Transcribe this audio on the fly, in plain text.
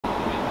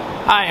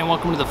Hi, and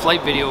welcome to the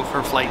flight video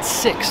for Flight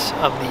 6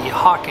 of the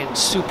Hakan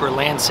Super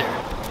Lancair.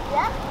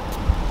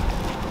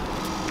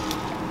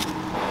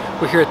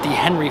 We're here at the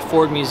Henry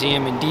Ford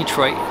Museum in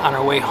Detroit on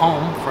our way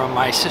home from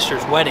my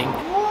sister's wedding.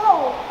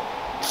 Whoa!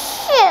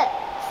 Shit!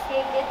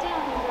 Okay, get down,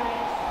 you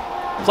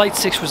guys. Flight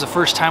 6 was the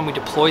first time we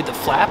deployed the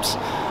flaps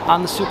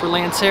on the Super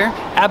Lancair.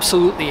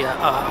 Absolutely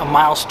a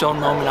milestone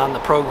moment on the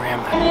program.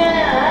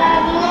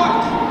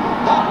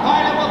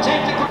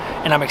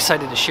 And I'm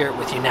excited to share it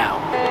with you now.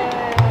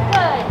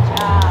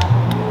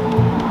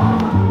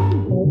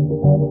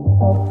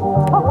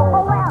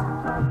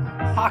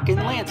 Hakan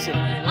Lancair.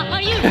 How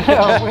are you?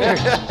 Oh, weird.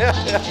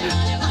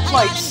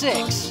 Flight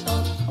 6.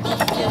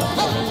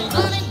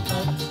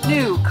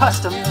 New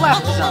custom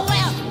flap design.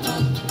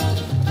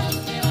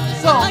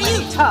 So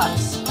many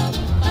Tufts.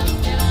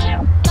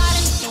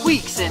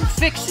 Tweaks and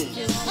fixes.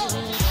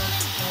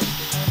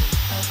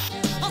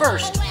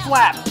 First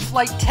flap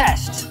flight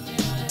test.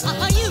 How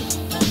are you?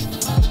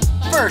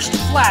 First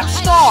flap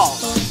stalls.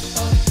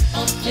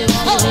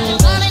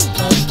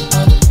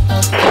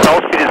 Stall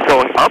speed is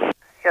going up.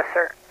 Yes,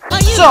 sir.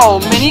 So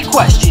many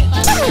questions.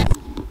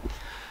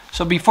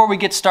 So before we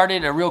get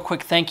started, a real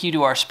quick thank you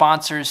to our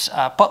sponsors.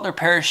 Butler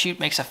Parachute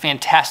makes a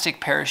fantastic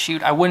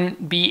parachute. I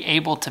wouldn't be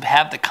able to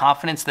have the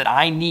confidence that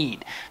I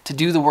need to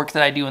do the work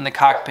that I do in the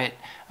cockpit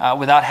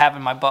without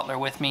having my Butler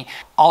with me.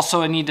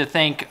 Also, I need to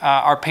thank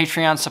our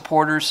Patreon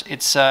supporters.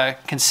 It's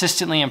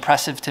consistently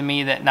impressive to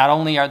me that not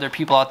only are there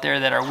people out there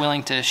that are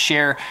willing to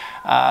share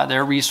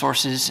their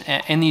resources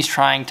in these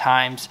trying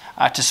times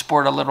to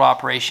support a little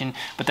operation,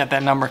 but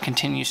that number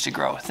continues to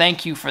grow.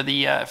 Thank you for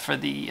the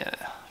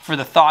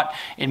thought.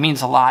 It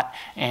means a lot,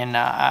 and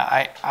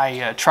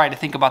I try to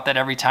think about that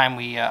every time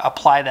we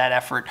apply that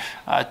effort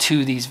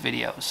to these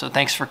videos. So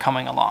thanks for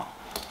coming along.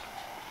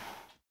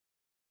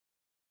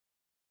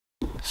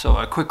 So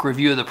a quick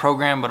review of the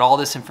program, but all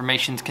this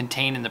information is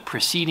contained in the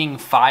preceding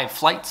 5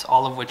 flights,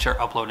 all of which are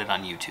uploaded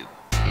on YouTube.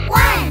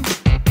 1,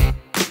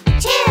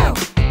 2,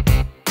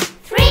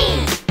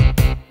 3,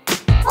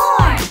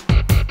 4,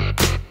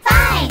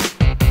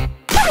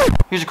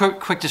 5. Here's a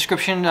quick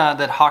description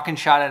that Hakan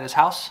shot at his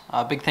house.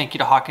 A big thank you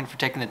to Hakan for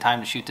taking the time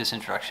to shoot this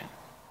introduction.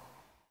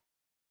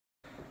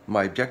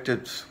 My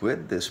objectives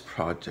with this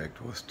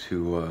project was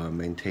to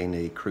maintain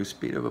a cruise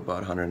speed of about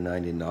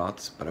 190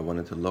 knots, but I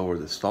wanted to lower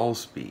the stall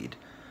speed.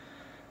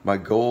 My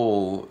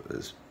goal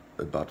is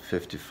about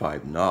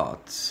 55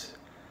 knots.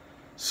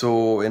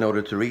 So in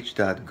order to reach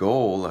that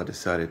goal, I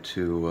decided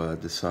to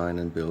design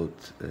and build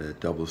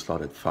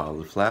double-slotted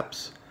foul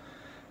flaps.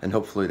 And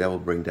hopefully that will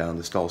bring down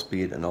the stall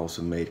speed and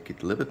also make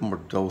it a little bit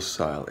more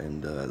docile in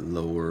the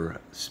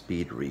lower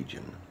speed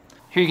region.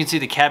 Here you can see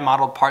the CAD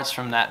modeled parts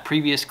from that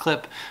previous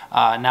clip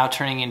now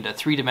turning into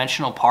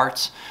 3-dimensional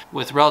parts,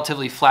 with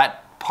relatively flat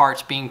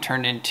parts being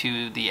turned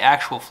into the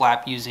actual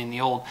flap using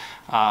the old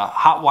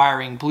hot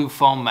wiring blue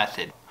foam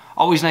method.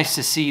 Always nice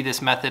to see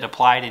this method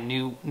applied in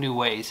new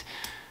ways,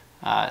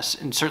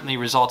 and certainly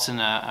results in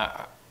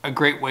a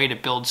great way to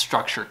build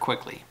structure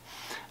quickly.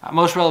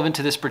 Most relevant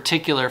to this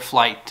particular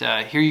flight,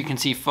 here you can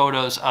see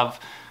photos of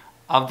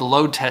the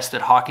load test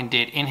that Hakan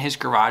did in his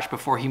garage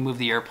before he moved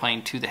the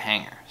airplane to the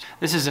hangar.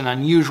 This is an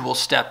unusual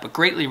step, but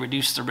greatly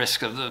reduced the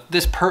risk of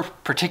this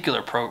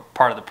particular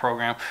part of the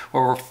program,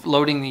 where we're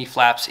loading the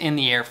flaps in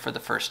the air for the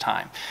first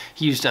time.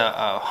 He used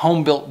a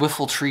home-built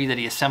wiffle tree that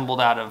he assembled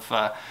out of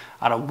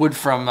wood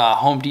from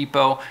Home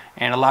Depot,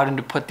 and allowed him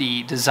to put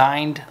the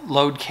designed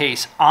load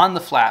case on the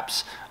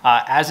flaps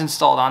as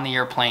installed on the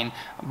airplane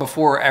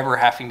before ever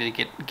having to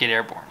get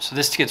airborne. So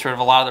this gets rid of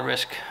a lot of the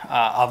risk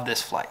of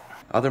this flight.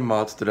 Other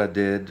mods that I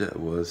did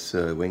was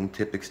wing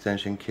tip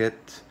extension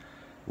kit,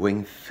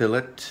 wing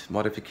fillet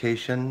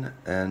modification,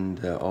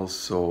 and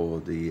also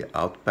the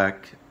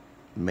Outback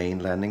main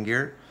landing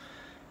gear,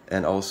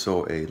 and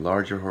also a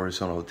larger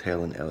horizontal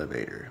tail and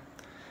elevator.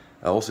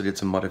 I also did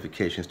some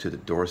modifications to the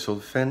dorsal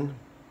fin,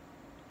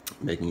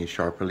 making a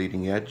sharper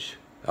leading edge.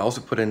 I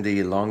also put in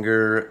the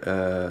longer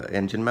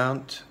engine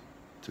mount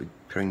to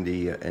bring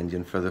the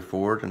engine further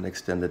forward, and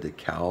extended the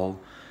cowl,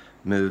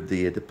 moved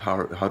the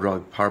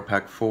hydraulic power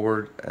pack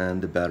forward,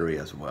 and the battery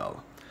as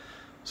well.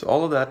 So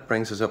all of that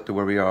brings us up to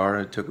where we are.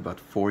 It took about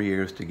 4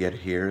 years to get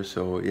here,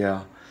 so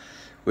yeah,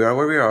 we are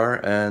where we are,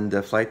 and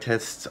the flight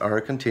tests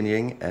are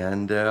continuing,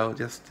 and I'll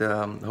just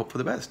hope for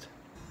the best.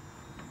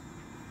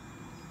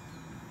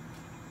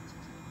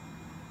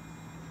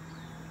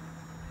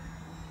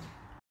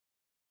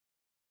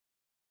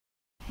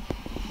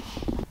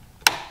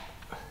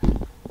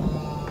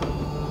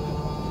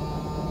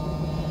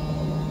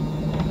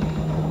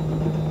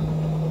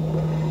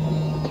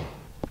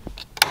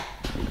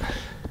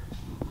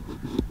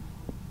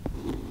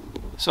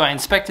 So I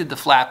inspected the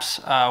flaps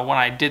when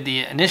I did the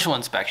initial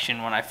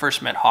inspection when I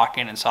first met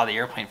Hakan and saw the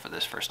airplane for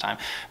this first time.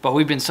 But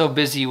we've been so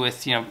busy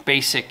with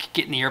basic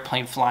getting the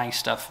airplane flying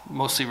stuff,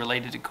 mostly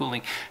related to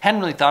cooling. Hadn't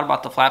really thought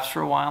about the flaps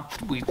for a while.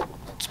 We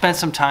spent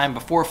some time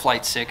before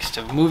Flight 6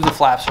 to move the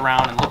flaps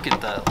around and look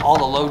at all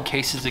the load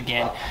cases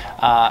again.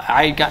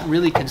 I got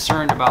really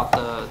concerned about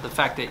the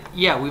fact that,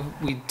 yeah,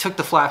 we took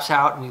the flaps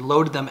out and we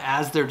loaded them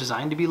as they're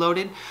designed to be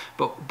loaded,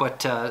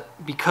 but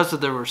because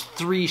there was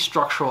 3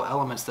 structural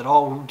elements that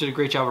all did a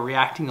great job of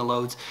reacting to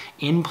loads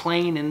in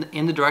plane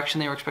in the direction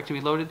they were expected to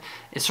be loaded,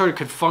 it sort of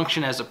could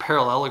function as a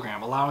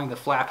parallelogram, allowing the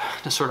flap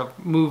to sort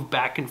of move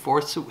back and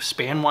forth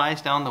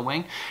span-wise down the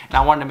wing. And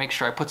I wanted to make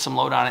sure I put some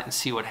load on it and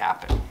see what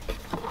happened.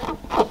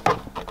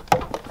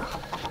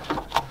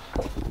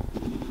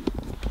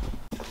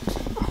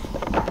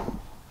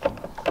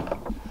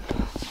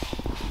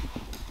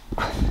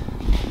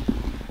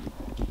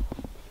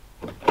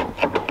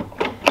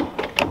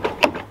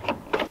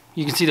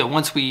 You can see that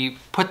once we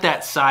put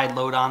that side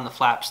load on the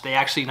flaps, they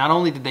actually, not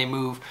only did they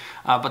move,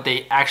 but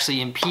they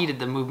actually impeded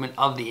the movement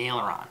of the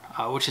aileron,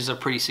 which is a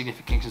pretty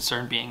significant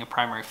concern being a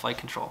primary flight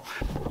control.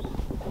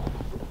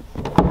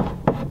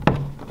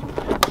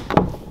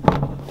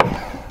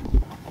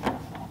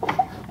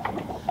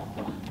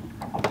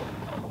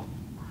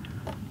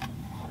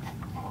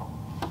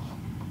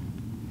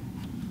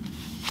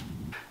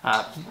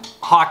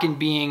 Hakan,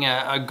 being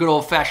a good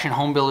old-fashioned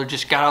home builder,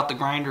 just got out the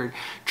grinder and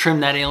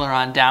trimmed that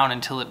aileron down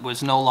until it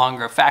was no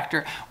longer a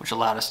factor, which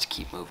allowed us to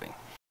keep moving.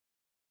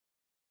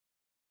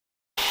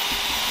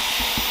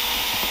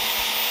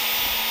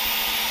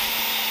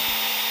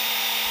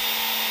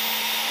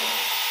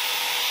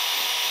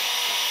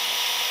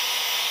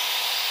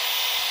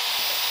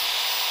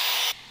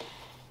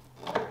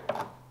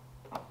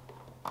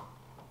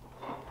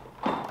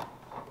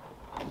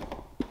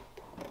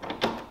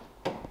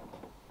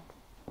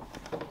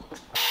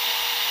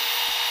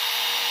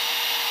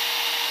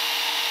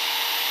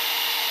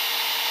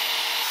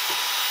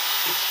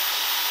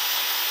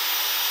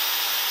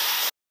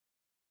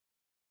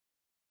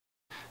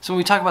 So when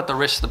we talk about the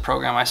risks of the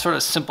program, I sort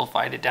of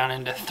simplified it down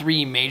into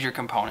 3 major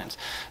components.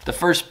 The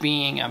first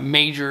being a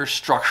major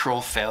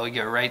structural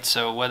failure, right?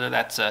 So whether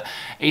that's a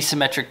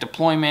asymmetric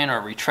deployment or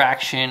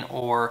retraction,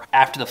 or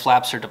after the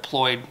flaps are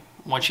deployed,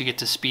 once you get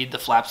to speed, the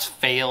flaps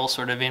fail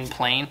sort of in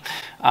plane.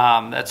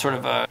 That's sort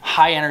of a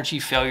high energy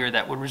failure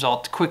that would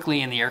result quickly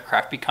in the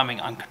aircraft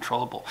becoming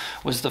uncontrollable,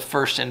 was the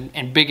first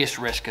and biggest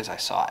risk as I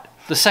saw it.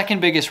 The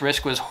second biggest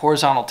risk was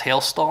horizontal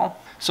tail stall.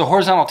 So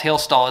horizontal tail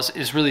stall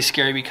is really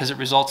scary because it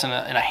results in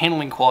a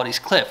handling qualities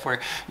cliff,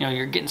 where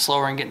you're getting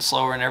slower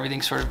and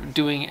everything's sort of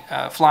doing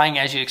flying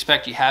as you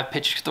expect. You have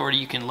pitch authority,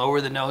 you can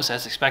lower the nose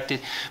as expected,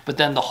 but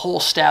then the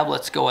whole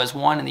stablets go as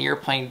one and the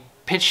airplane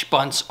pitch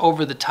bunts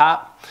over the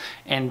top,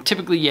 and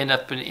typically you end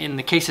up in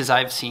the cases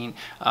I've seen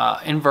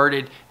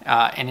inverted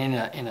and in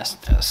a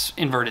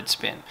inverted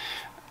spin.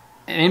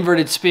 An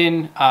inverted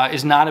spin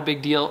is not a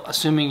big deal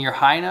assuming you're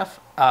high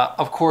enough.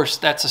 Of course,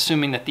 that's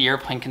assuming that the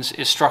airplane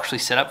is structurally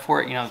set up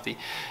for it.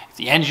 If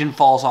the engine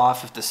falls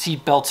off, if the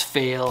seat belts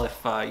fail,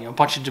 if a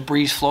bunch of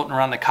debris is floating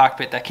around the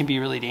cockpit, that can be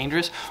really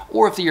dangerous.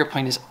 Or if the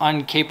airplane is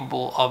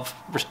incapable of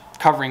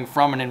recovering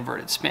from an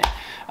inverted spin.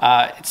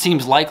 It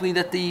seems likely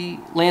that the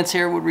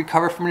Lancair would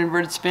recover from an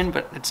inverted spin,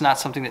 but it's not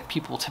something that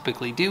people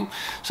typically do.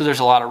 So there's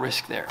a lot of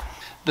risk there.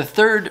 The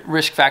third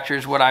risk factor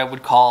is what I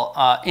would call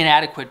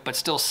inadequate but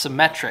still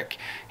symmetric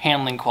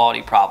handling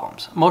quality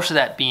problems, most of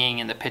that being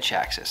in the pitch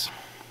axis.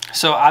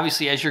 So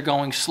obviously, as you're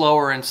going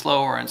slower and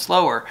slower and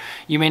slower,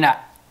 you may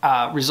not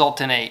result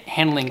in a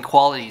handling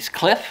qualities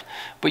cliff,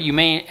 but you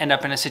may end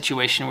up in a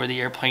situation where the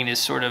airplane is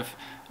sort of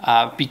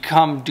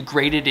become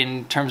degraded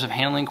in terms of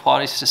handling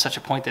qualities to such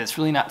a point that it's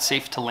really not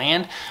safe to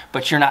land,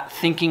 but you're not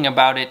thinking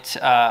about it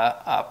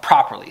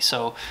properly.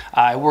 So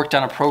I worked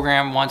on a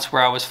program once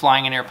where I was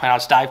flying an airplane, I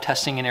was dive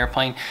testing an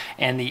airplane,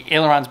 and the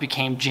ailerons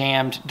became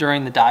jammed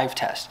during the dive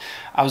test.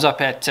 I was up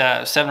at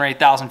 7,000 or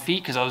 8,000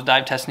 feet because I was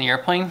dive testing the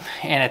airplane,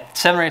 and at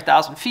 7,000 or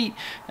 8,000 feet,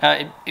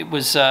 it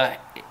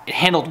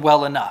handled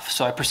well enough.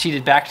 So I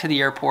proceeded back to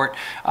the airport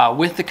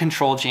with the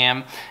control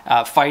jam,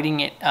 fighting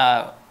it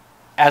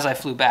as I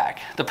flew back.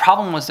 The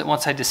problem was that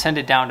once I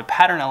descended down to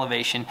pattern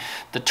elevation,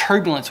 the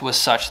turbulence was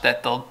such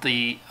that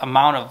the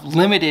amount of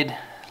limited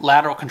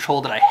lateral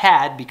control that I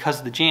had because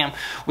of the jam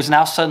was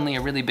now suddenly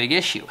a really big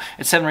issue.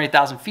 At 7,000 or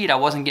 8,000 feet, I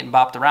wasn't getting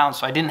bopped around,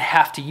 so I didn't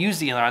have to use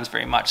the ailerons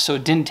very much, so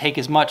it didn't take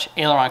as much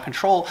aileron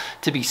control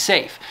to be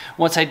safe.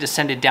 Once I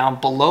descended down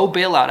below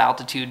bailout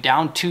altitude,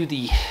 down to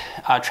the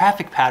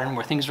traffic pattern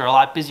where things are a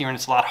lot busier and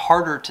it's a lot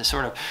harder to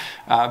sort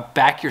of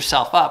back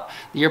yourself up,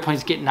 the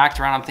airplane's getting knocked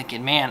around. I'm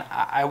thinking, man,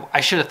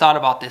 I should have thought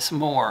about this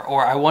more,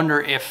 or I wonder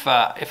if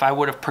I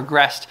would have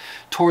progressed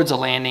towards a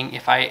landing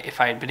if I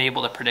had been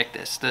able to predict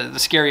this. The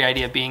scary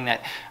idea being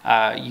that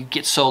you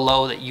get so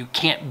low that you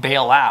can't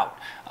bail out,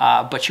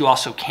 but you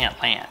also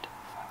can't land.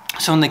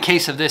 So in the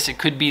case of this, it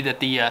could be that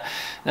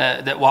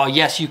that while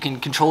yes, you can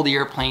control the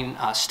airplane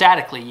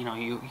statically, you know,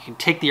 you can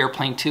take the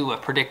airplane to a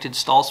predicted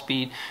stall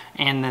speed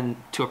and then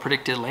to a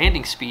predicted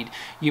landing speed,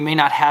 you may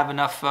not have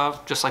enough,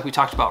 just like we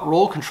talked about,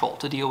 roll control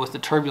to deal with the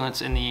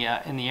turbulence in the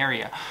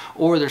area.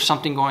 Or there's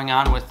something going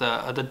on with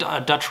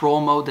a Dutch roll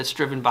mode that's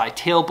driven by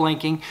tail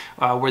blanking,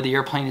 where the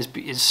airplane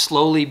is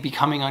slowly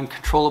becoming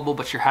uncontrollable,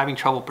 but you're having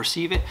trouble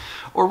perceive it.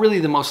 Or really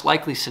the most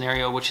likely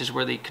scenario, which is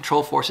where the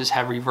control forces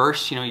have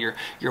reversed. You know,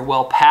 you're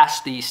well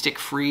past the stick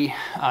free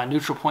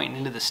neutral point and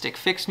into the stick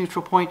fixed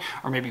neutral point,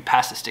 or maybe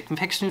past the stick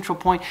fixed neutral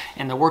point,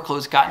 and the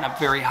workload's gotten up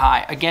very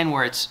high. Again,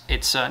 where it's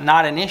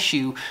not an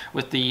issue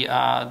with the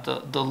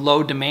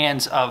low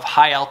demands of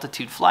high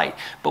altitude flight,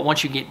 but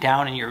once you get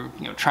down and you're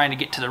trying to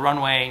get to the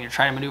runway and you're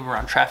trying to maneuver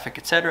around traffic,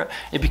 etc.,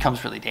 it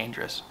becomes really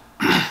dangerous.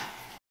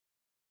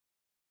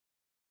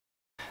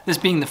 This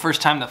being the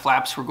first time the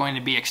flaps were going to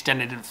be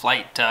extended in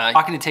flight,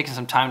 Hakan had taken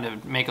some time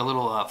to make a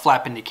little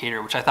flap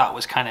indicator, which I thought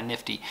was kind of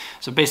nifty.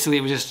 So basically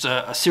it was just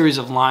a series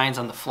of lines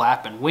on the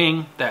flap and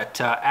wing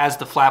that as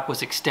the flap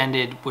was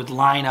extended would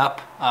line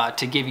up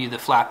to give you the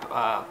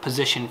flap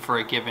position for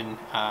a given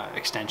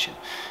extension.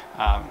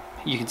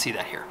 You can see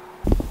that here.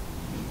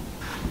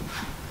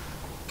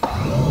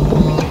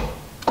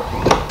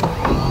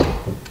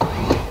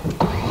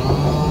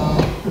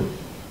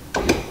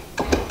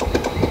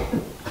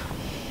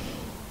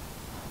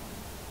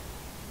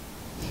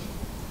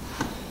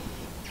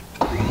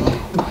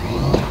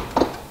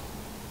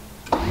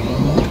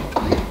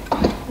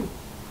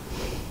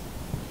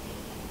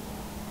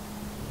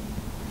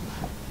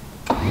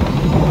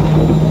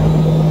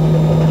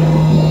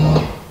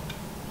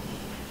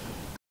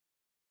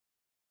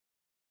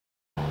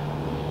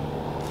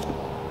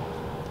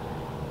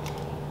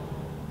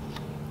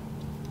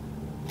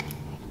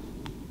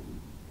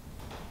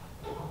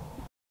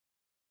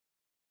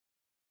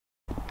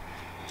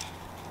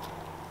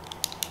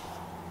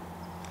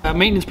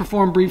 Maintenance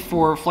performed brief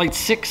for Flight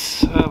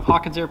 6 of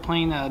Hakan's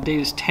airplane.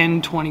 Date is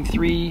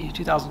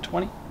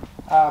 10/23/2020.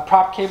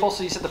 Prop cable,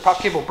 so you said the prop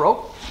cable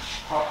broke?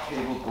 Prop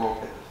cable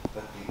broke it,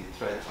 but the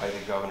thread by the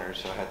governor,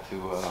 so I had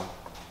to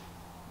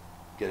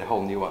get a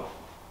whole new one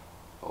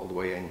all the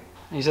way in. And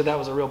you said that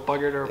was a real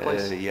bugger to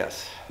replace?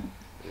 Yes,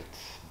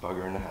 it's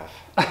bugger and a half.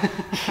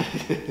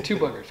 2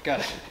 buggers, got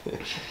it.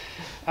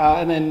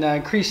 And then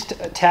increased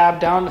tab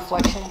down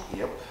deflection.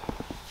 Yep.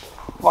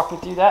 Walk me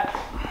through that.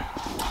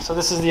 So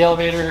this is the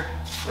elevator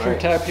crew Right.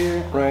 tab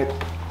here. Right.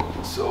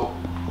 So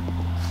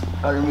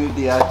I removed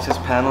the access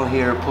panel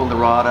here, pulled the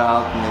rod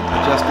out, and then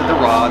adjusted the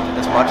rod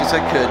as much as I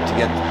could to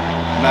get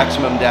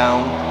maximum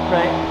down.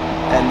 Right.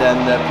 And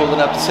then pulled it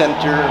up the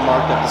center,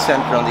 marked up the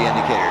center on the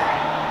indicator.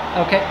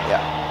 Okay.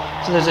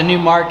 Yeah. So there's a new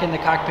mark in the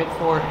cockpit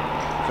for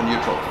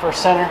neutral. For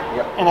center.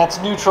 Yep. And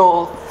that's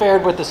neutral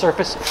fared with the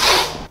surface.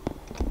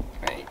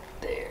 Right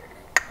there.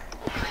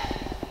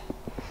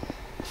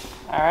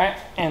 All right.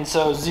 And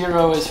so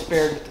 0 is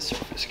fared with the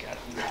surface. Got it.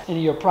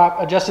 And you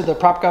adjusted the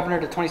prop governor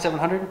to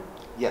 2700?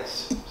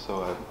 Yes.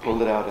 So I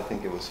pulled it out. I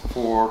think it was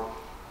 4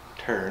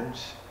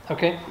 turns.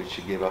 Okay. Which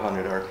should give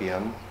 100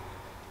 RPM.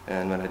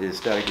 And when I did a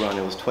static run,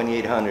 it was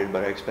 2800,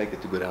 but I expect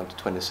it to go down to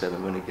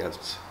 27 when it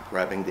gets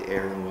grabbing the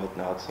air and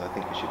whatnot. So I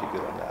think we should be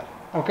good on that.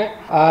 Okay.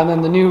 And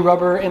then the new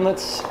rubber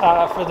inlets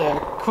for the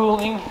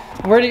cooling.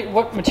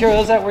 What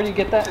material is that? Where do you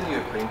get that? It's a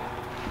neoprene.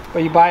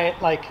 Where you buy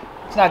it like,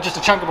 it's not just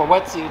a chunk of a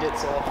wetsuit,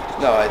 it's a...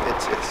 No,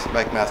 it's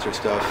like master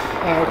stuff.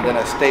 Oh, okay. And then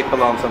I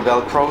staple on some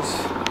Velcros.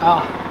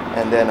 Oh.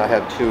 And then I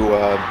have 2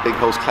 big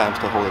hose clamps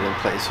to hold it in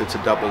place. So it's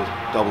a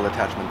double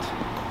attachment.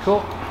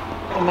 Cool.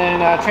 And then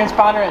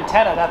transponder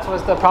antenna, that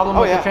was the problem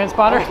with the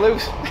transponder? It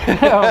was loose.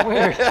 Oh,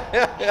 weird.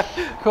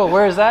 Cool,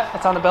 where is that?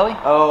 It's on the belly?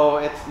 Oh,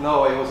 it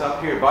was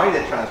up here by the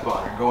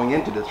transponder, going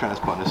into the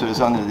transponder. So it's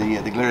under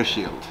the glare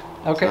shield.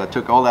 Okay. So I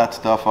took all that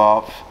stuff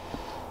off,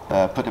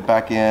 put it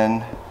back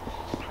in,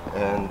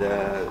 and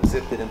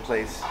zipped it in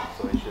place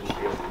so it shouldn't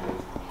be able to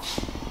move.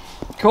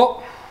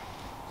 Cool.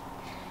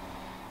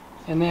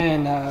 And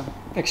then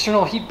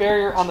external heat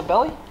barrier on the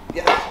belly?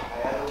 Yes,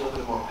 I added a little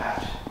bit more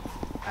patch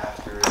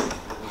after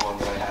the one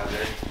that I have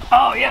there.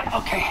 Oh yeah,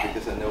 okay.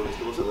 Because I noticed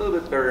it was a little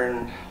bit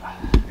burned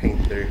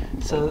paint there.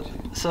 So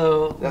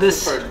that's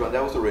this... the first one,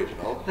 that was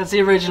original. That's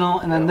the original,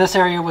 and then this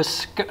area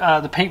was,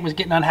 the paint was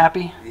getting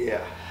unhappy?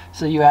 Yeah.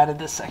 So you added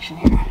this section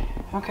here.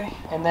 Okay.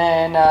 And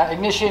then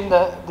ignition,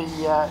 the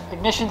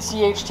ignition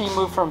CHT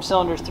moved from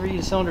cylinder 3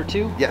 to cylinder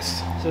 2?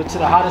 Yes. So to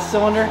the hottest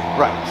cylinder?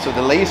 Right. So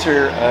the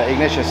laser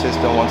ignition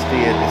system wants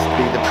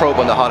the probe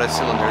on the hottest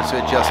cylinder, so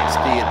it adjusts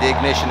the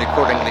ignition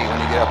accordingly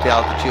when you get up to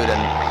altitude,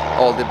 and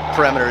all the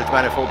parameters,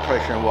 manifold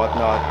pressure and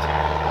whatnot,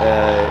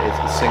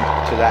 is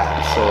synced to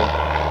that.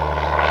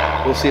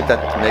 So we'll see if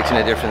that makes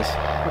any difference.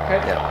 Okay.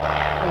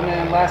 Yeah. And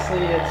then lastly,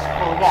 it's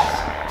full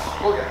gas.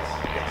 Full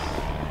gas. Yes.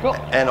 Cool.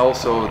 And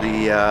also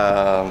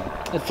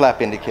the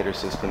flap indicator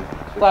system.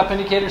 Flap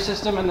indicator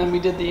system, and then we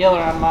did the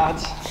aileron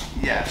mods.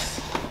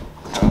 Yes.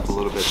 Up a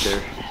little bit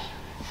there.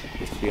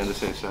 Just to be on the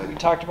safe side. We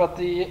talked about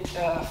the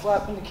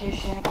flap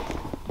indication.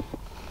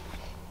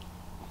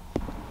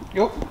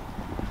 Yep.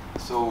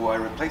 So I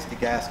replaced the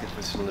gasket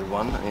for cylinder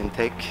 1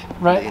 intake,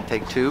 Right. the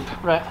intake tube.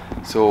 Right.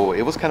 So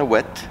it was kind of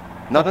wet,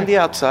 not on the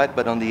outside,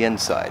 but on the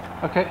inside.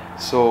 Okay.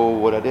 So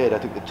what I did, I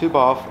took the tube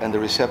off and the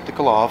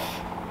receptacle off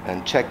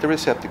and checked the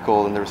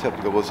receptacle, and the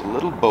receptacle was a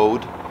little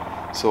bowed.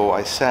 So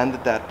I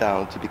sanded that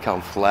down to become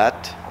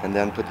flat, and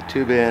then put the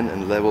tube in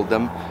and leveled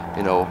them,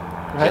 you know,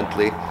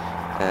 gently.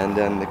 And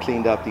then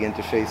cleaned up the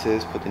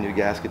interfaces, put the new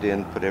gasket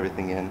in, put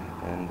everything in,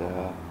 and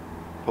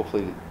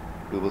hopefully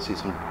we will see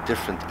some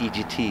different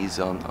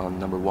EGTs on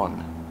number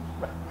 1.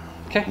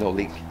 Okay. No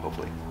leak,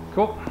 hopefully.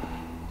 Cool.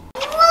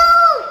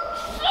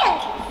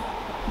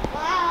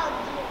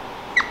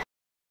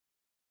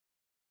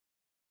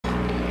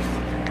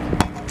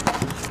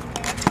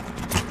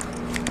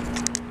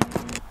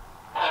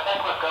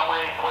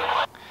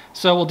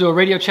 So we'll do a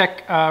radio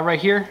check right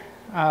here,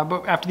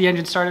 but after the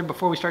engine started,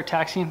 before we start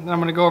taxiing. Then I'm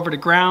going to go over to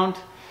ground,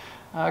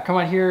 come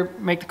out here,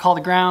 make the call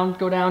to ground,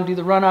 go down, do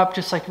the run up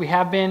just like we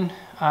have been.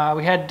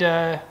 We had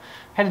to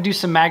do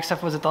some mag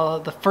stuff. Was it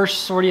the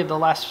first sortie of the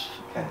last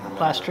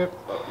trip?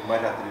 But we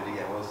might have to do it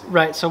again. We'll see.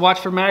 Right. So watch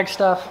for mag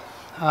stuff.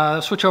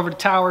 Switch over to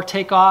tower,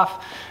 take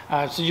off.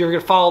 So you're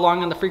going to follow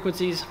along on the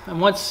frequencies. And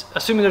once,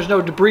 assuming there's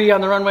no debris on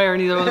the runway or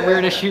any of the other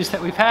weird issues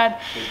that we've had,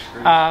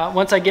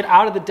 once I get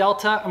out of the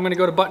delta, I'm going to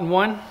go to button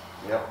 1.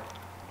 Yep.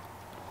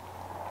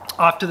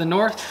 Off to the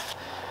north.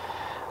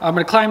 I'm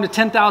going to climb to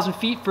 10,000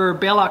 feet for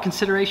bailout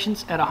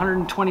considerations at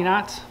 120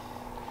 knots.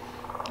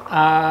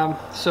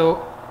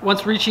 So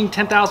once reaching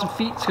 10,000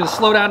 feet, it's going to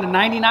slow down to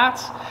 90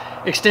 knots.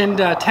 Extend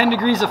 10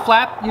 degrees of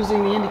flap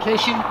using the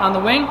indication on the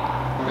wing.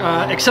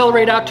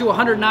 Accelerate out to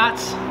 100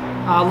 knots,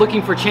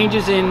 looking for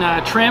changes in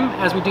trim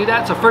as we do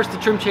that. So first the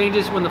trim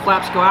changes when the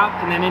flaps go out,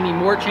 and then any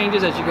more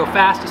changes as you go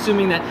fast,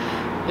 assuming that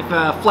if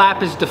a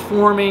flap is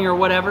deforming or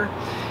whatever.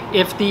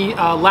 If the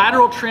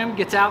lateral trim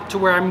gets out to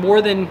where I'm more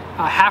than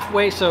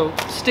halfway, so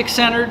stick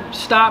centered,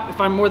 stop.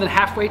 If I'm more than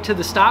halfway to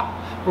the stop,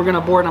 we're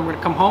gonna board and I'm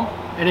gonna come home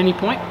at any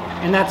point.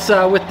 And that's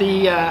with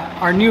the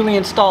our newly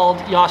installed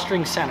yaw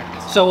string center.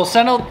 So we'll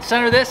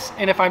center this,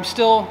 and if I'm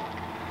still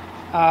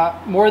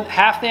more than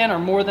half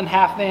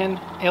than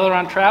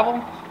aileron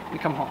travel, we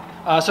come home.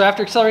 So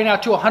after accelerating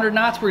out to 100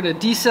 knots, we're gonna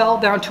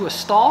decel down to a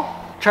stall.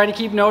 Try to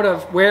keep note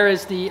of where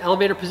is the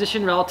elevator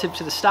position relative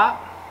to the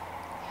stop.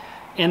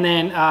 And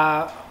then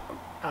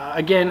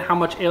again, how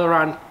much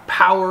aileron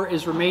power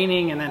is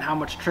remaining, and then how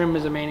much trim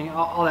is remaining,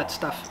 all that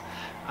stuff.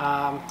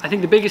 I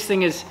think the biggest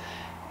thing is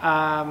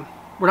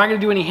we're not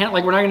going to do any we're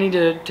not going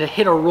to need to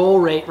hit a roll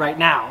rate right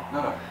now.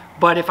 No.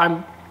 But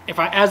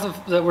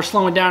we're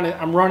slowing down,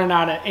 I'm running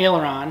out of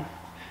aileron.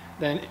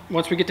 Then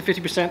once we get to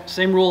 50%,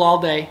 same rule all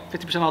day,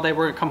 50% all day,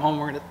 we're going to come home.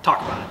 We're going to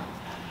talk about it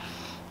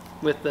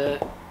with the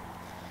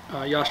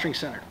yaw string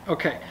center.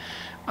 Okay.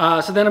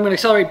 So then I'm going to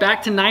accelerate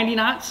back to 90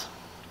 knots.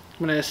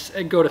 I'm going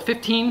to go to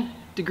 15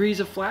 degrees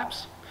of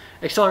flaps,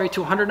 accelerate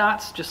to 100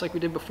 knots, just like we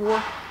did before,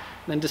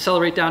 then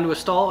decelerate down to a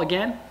stall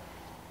again.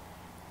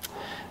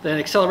 Then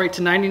accelerate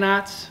to 90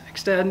 knots,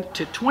 extend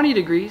to 20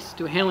 degrees,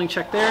 do a handling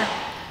check there,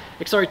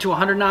 accelerate to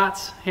 100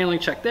 knots, handling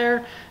check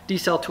there,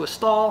 decel to a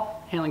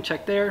stall, handling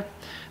check there.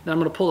 Then I'm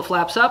going to pull the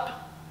flaps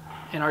up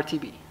and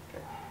RTB.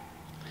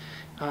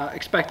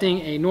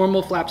 Expecting a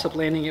normal flaps up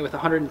landing with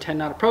 110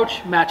 knot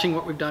approach, matching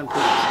what we've done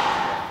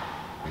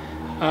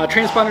previously.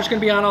 Transponder's going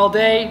to be on all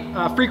day.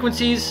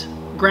 Frequencies,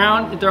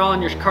 ground, they're all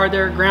on your card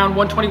there. Ground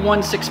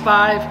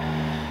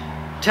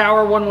 121.65,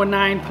 tower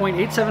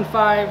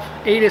 119.875,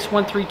 ATIS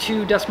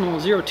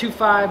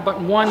 132.025,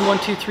 button 1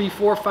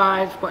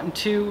 12345, button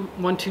 2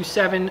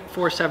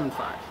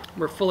 127.475.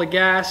 We're full of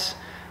gas.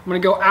 I'm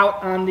going to go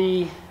out on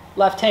the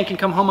left tank and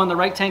come home on the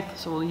right tank,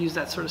 so we'll use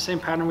that sort of same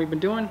pattern we've been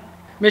doing.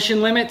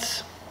 Mission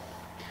limits,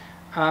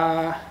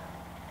 I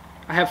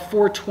have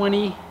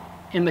 420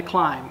 in the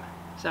climb.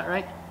 Is that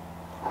right?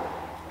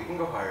 We can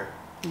go higher.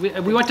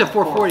 We went to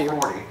 440.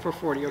 440.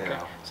 440, okay.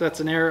 Yeah. So that's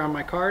an error on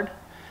my card.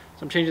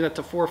 So I'm changing that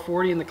to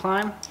 440 in the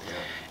climb. Yeah.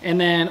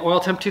 And then oil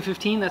temp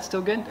 215, that's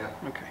still good? Yeah.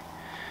 Okay.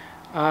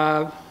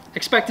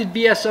 Expected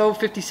VSO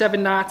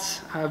 57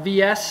 knots,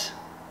 VS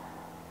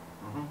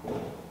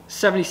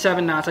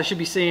 77 knots. I should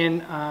be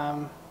saying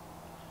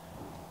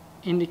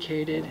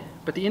indicated,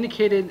 but the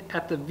indicated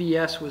at the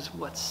VS was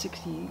what,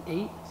 68?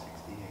 68.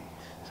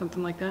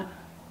 Something like that.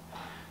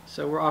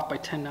 So we're off by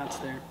 10 knots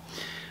there.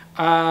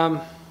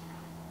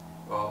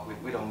 Well,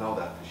 we don't know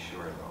that for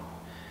sure though.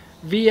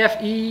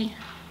 VFE,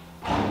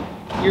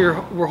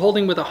 we're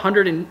holding with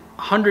 100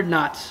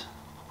 knots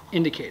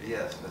indicated.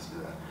 Yes, let's do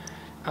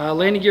that.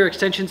 Landing gear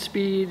extension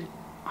speed,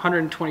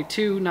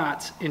 122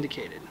 knots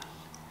indicated.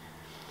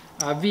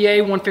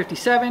 VA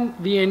 157,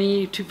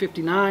 VNE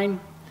 259,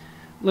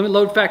 limit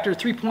load factor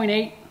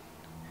 3.8,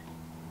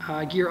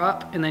 gear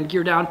up, and then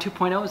gear down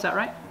 2.0, is that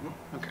right?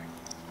 Mm-hmm. Okay.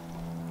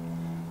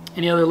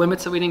 Any other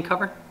limits that we didn't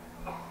cover?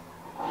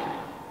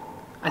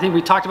 I think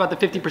we talked about the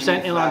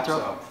 50% aileron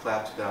throw.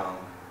 Flaps down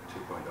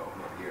 2.0,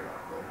 not gear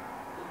up, right?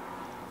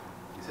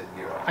 You said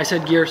gear up. I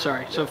said gear,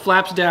 sorry. Yeah. So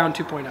flaps down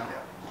 2.0.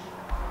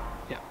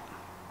 Yeah.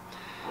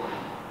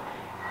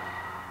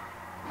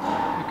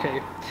 Okay.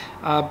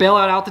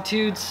 Bailout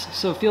altitudes,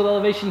 so field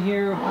elevation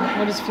here,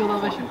 what is field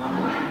elevation?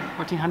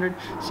 1400.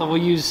 So we'll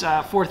use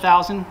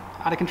 4,000,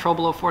 out of control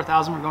below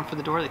 4,000, we're going for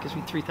the door, that gives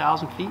me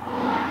 3,000 feet.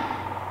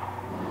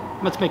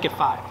 Let's make it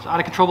 5. So out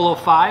of control below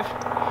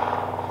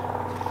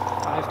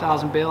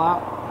 5,000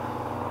 bailout.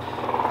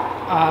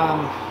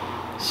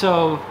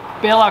 So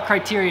bailout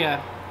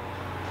criteria,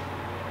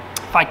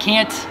 if I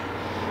can't,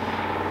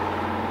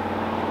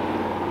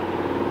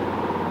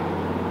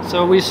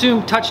 so we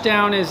assume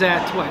touchdown is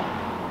at what?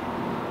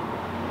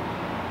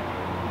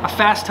 A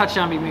fast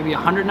touchdown would be maybe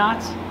 100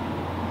 knots.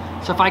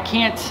 So if I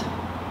can't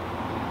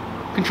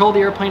control the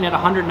airplane at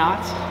 100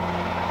 knots,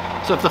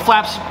 so if the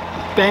flaps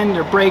bend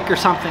or break or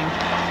something,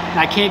 and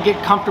I can't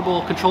get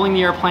comfortable controlling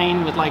the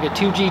airplane with like a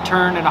 2G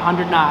turn at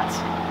 100 knots,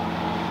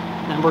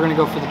 then we're gonna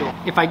go for the door.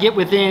 If I get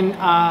within, if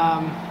I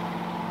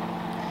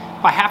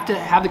have to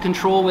have the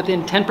control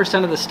within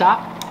 10% of the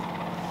stop,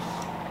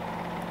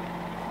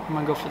 I'm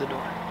gonna go for the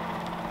door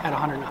at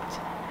 100 knots.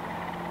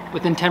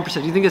 Within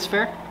 10%, do you think that's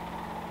fair?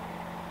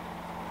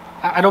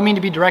 I don't mean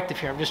to be directive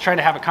here. I'm just trying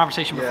to have a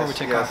conversation before we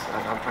take off.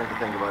 Yes, I'm trying to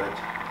think about it.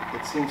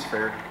 It seems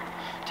fair.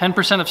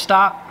 10% of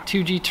stop,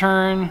 2G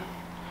turn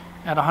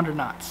at 100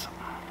 knots.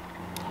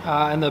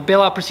 And the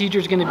bailout procedure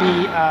is going to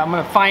be, I'm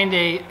going to find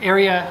a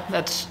area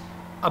that's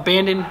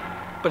abandoned,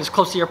 but as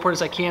close to the airport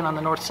as I can on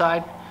the north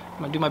side. I'm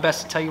going to do my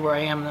best to tell you where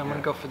I am, and then I'm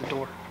going to go for the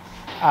door.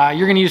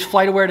 You're going to use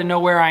Flight Aware to know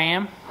where I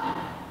am.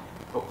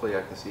 Hopefully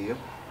I can see you.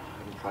 I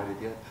haven't tried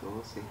it yet, so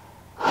we'll see.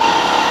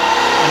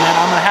 And then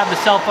I'm going to have the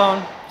cell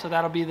phone, so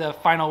that'll be the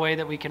final way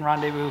that we can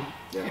rendezvous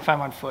if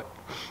I'm on foot.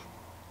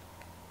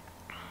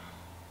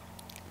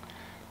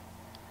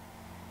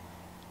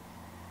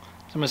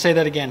 So I'm going to say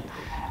that again.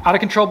 Out of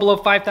control below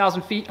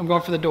 5,000 feet, I'm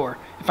going for the door.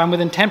 If I'm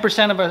within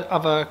 10%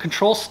 of a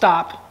control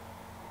stop,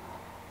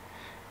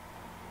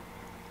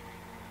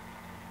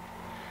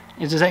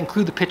 does that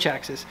include the pitch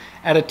axis?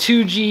 At a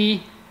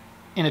 2G,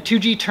 in a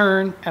 2G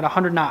turn at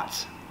 100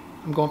 knots,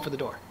 I'm going for the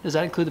door. Does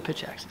that include the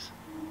pitch axis?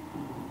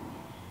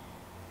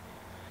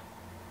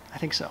 I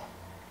think so.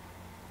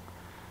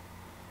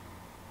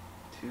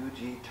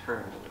 2G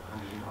turn at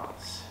 100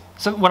 knots.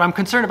 So what I'm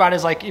concerned about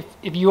is like if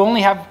you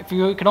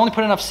can only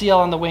put enough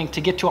CL on the wing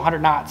to get to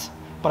 100 knots,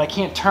 but I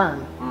can't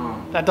turn,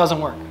 that doesn't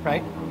work,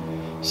 right?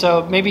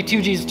 So maybe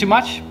 2G is too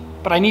much,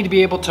 but I need to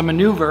be able to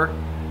maneuver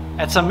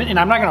at some, and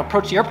I'm not going to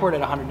approach the airport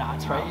at 100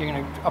 knots, right? You're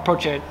going to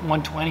approach it at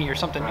 120 or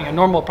something. Right. You know,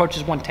 normal approach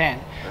is 110.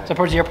 Right. So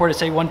approach the airport at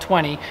say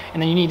 120,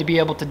 and then you need to be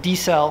able to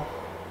decel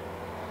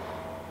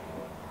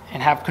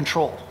and have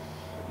control.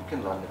 You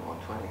can land at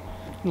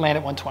 120. Land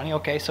at 120,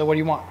 okay, so what do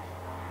you want?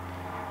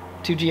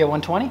 2G at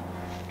 120?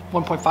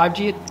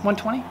 1.5G at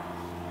 120?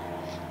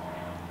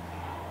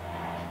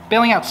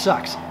 Bailing out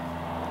sucks.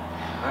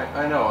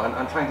 I know,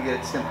 I'm trying to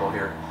get it simple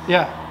here.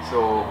 Yeah.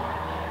 So,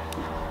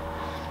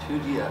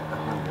 2G at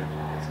 100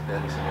 is a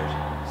better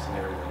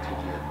scenario than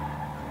 2G at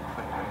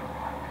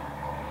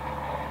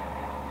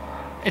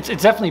 120.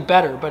 It's definitely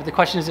better, but the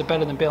question is it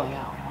better than bailing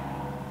out?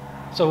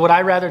 So would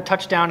I rather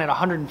touch down at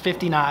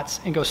 150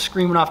 knots and go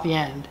screaming off the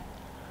end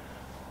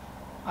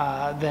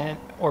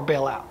or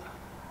bail out?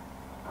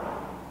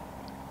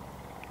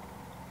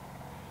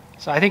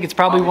 So I think it's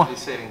probably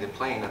obviously saving the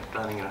plane at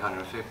running at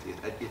 150,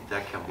 if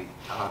that can be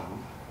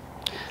done.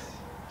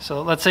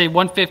 So let's say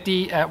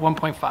 150 at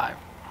 1.5.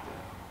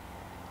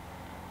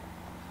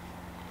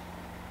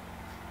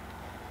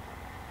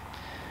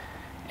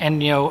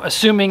 And you know,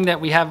 assuming that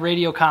we have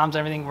radio comms and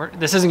everything,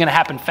 this isn't going to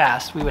happen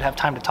fast. We would have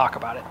time to talk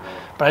about it.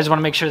 But I just want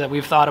to make sure that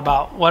we've thought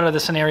about what are the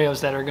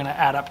scenarios that are going to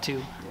add up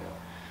to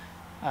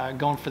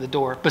going for the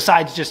door.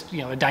 Besides just,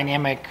 you know, a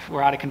dynamic,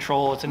 we're out of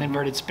control, it's an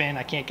inverted spin,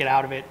 I can't get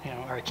out of it, you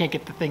know, or I can't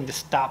get the thing to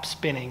stop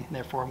spinning, and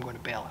therefore I'm going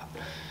to bail out.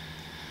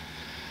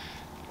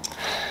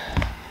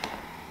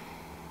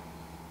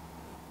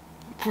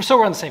 So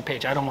we're on the same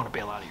page. I don't want to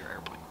bail out of your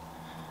airplane.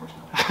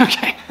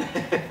 Okay.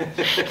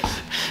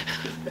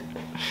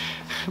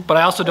 But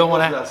I also don't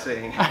want to.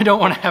 I don't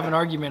want to have an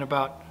argument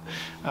about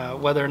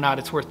whether or not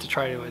it's worth to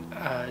try to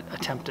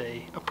attempt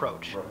a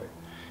approach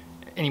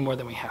any more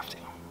than we have to.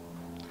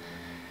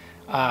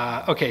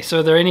 Okay, so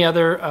are there any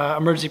other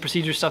emergency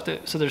procedure stuff?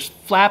 So there's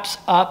flaps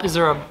up. Is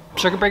there a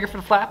circuit breaker for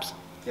the flaps?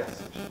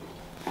 Yes.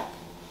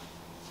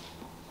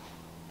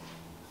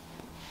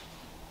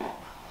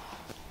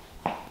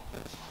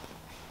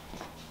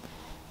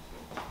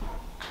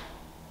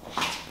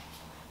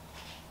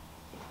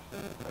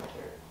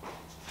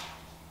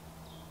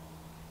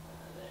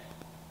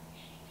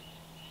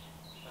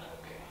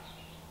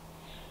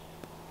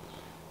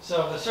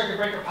 So if the circuit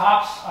breaker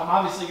pops, I'm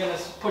obviously going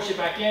to push it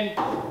back in.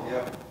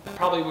 Yep.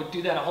 Probably would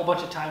do that a whole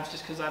bunch of times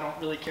just because I don't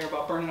really care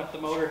about burning up the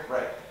motor.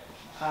 Right.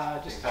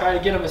 Just try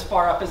to get them as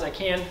far up as I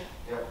can,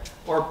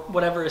 or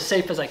whatever as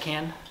safe as I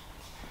can.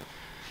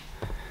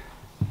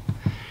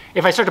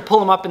 If I start to pull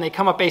them up and they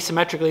come up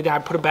asymmetrically, then I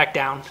put them back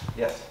down.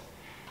 Yes.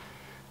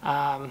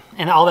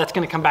 And all that's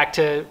going to come back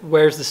to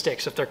where's the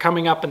stick. So if they're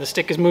coming up and the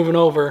stick is moving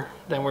over,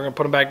 then we're going to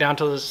put them back down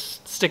till the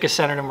stick is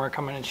centered and we're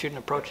coming and shooting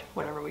approach,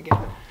 whatever we get.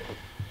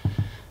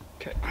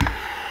 Okay.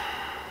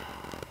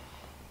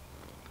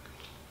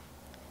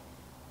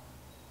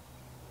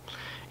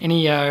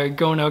 Any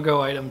go, no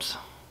go items?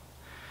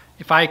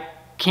 If I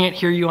can't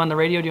hear you on the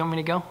radio, do you want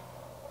me to go?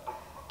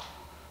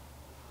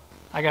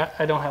 I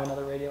don't have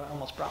another radio. I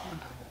almost brought one.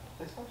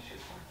 This one should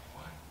work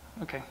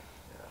fine. Okay.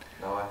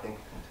 Yeah. No, I think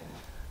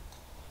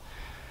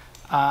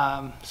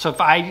continue. So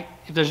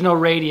if there's no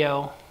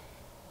radio,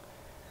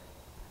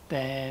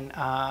 then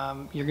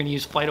you're going to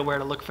use Flight Aware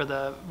to look for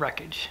the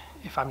wreckage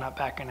if I'm not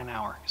back in an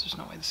hour, because there's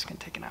no way this is going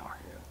to take an hour.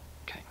 Yeah.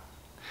 Okay.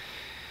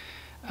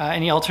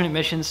 Any alternate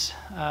missions?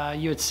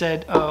 You had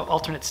said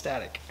alternate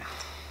static.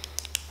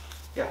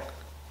 Yeah,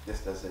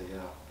 just as a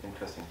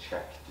interesting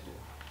check to do.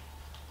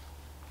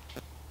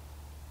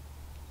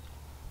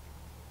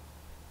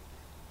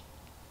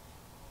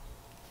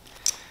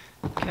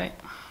 Okay.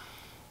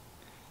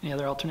 Any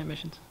other alternate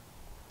missions?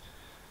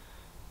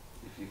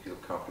 If you feel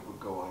comfortable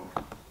going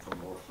for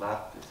more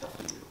flat, it's up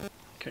to you.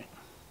 Okay.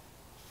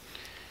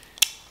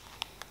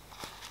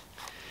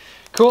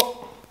 Cool.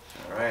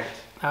 All right.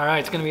 All right,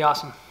 it's going to be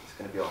awesome. It's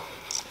going to be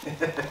awesome.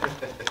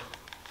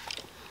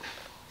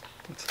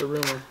 That's the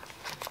rumor.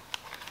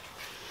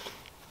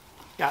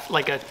 Got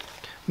like a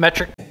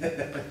metric.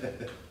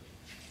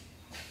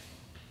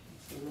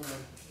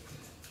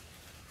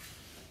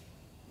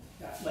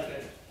 Got like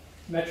a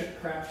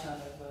metric crap ton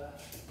of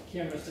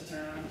cameras to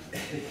turn on.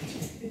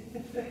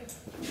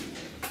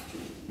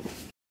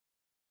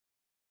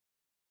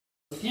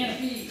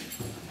 Canopy.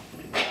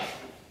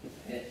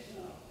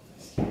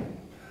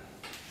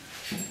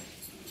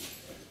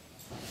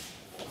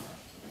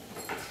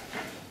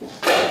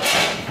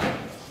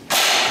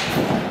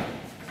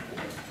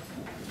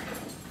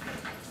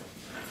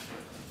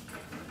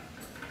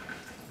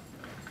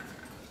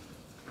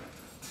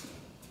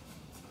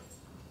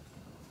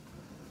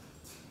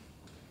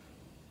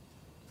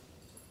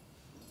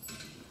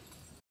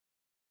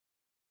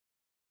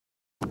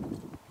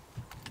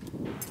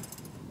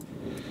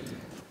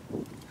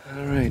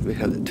 Alright, we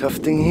have the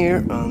tufting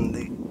here on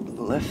the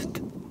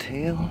left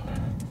tail.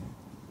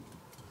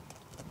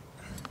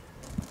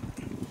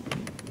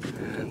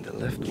 And the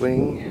left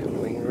wing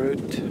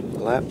root,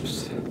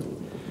 flaps.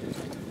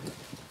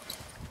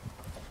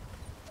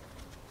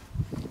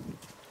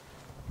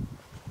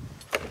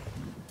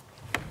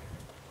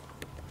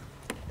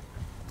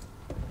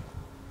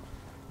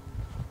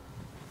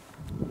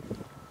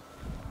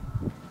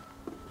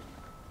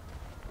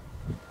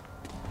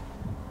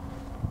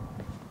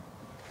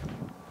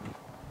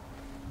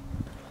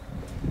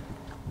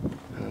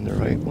 The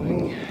right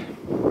wing,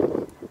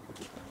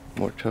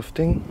 more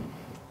tufting,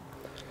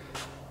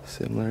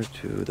 similar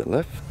to the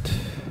left.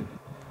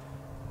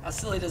 How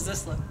silly does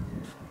this look?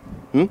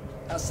 Hmm?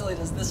 How silly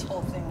does this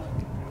whole thing look?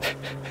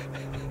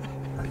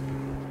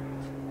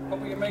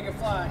 Hope we can make it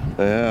fly.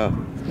 Yeah.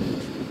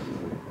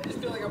 I just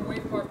feel like I'm way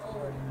far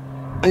forward.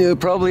 You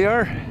probably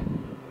are.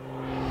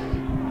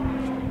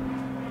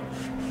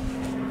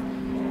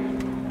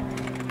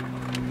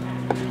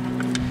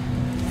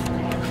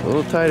 A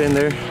little tight in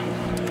there.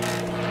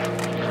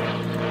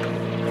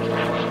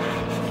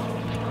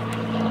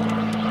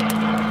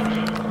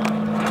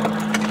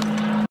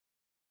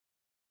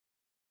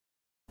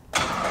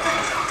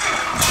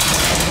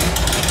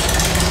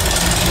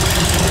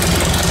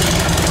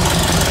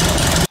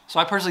 So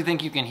I personally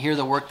think you can hear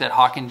the work that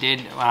Hakan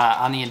did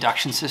on the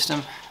induction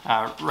system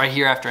right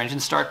here after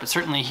engine start, but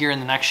certainly here in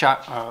the next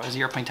shot as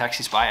the airplane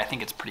taxis by, I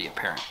think it's pretty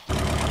apparent.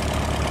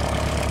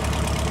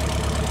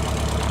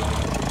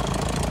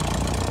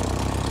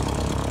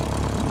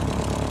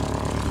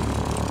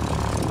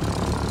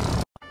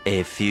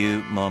 A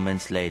few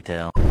moments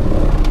later.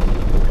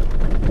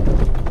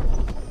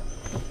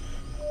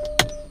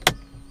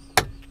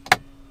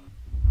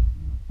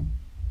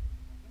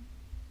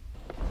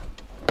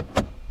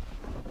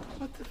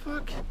 What the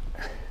fuck?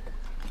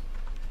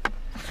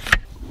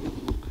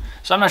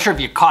 So I'm not sure if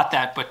you caught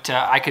that, but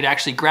I could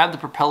actually grab the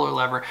propeller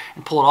lever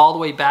and pull it all the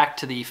way back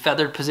to the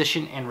feathered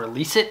position and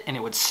release it, and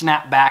it would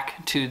snap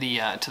back to the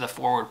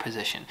forward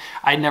position.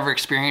 I'd never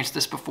experienced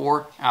this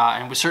before,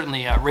 and was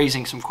certainly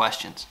raising some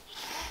questions.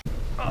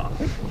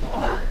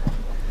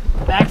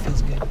 Back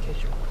feels good.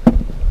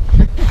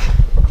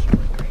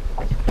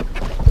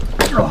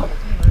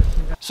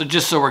 So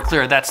just so we're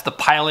clear, that's the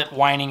pilot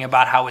whining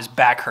about how his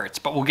back hurts,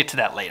 but we'll get to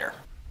that later.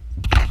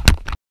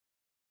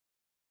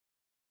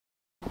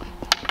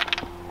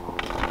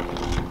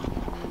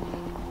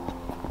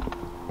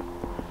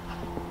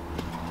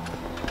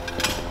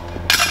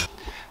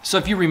 So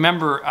if you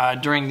remember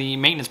during the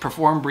maintenance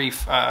perform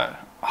brief,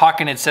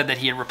 Hakan had said that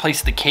he had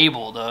replaced the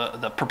cable,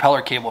 the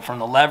propeller cable from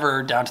the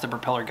lever down to the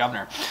propeller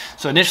governor.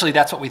 So initially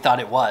that's what we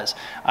thought it was.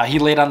 He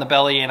laid on the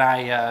belly and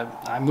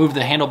I moved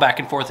the handle back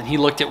and forth and he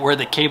looked at where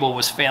the cable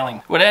was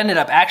failing. What it ended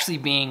up actually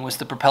being was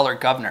the propeller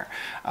governor.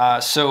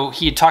 So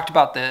he had talked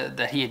about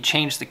that he had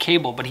changed the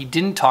cable, but he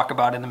didn't talk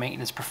about in the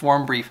maintenance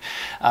perform brief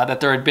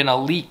that there had been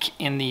a leak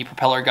in the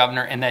propeller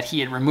governor and that he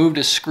had removed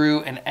a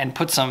screw and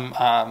put some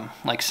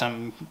like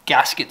some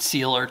gasket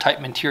sealer type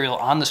material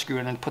on the screw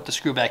and then put the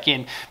screw back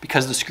in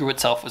because the screw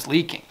itself was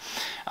leaking.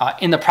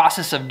 In the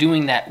process of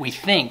doing that, we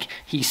think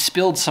he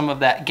spilled some of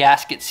that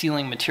gasket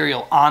sealing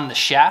material on the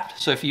shaft.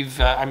 So if you've,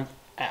 I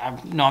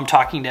know I'm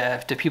talking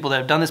to people that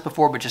have done this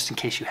before, but just in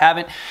case you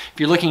haven't, if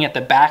you're looking at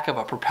the back of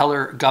a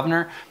propeller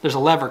governor, there's a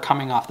lever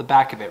coming off the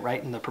back of it,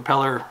 right? And the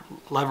propeller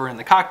lever in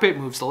the cockpit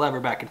moves the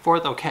lever back and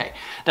forth. Okay,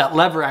 that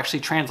lever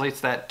actually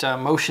translates that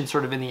motion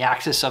sort of in the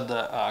axis of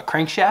the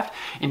crankshaft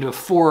into a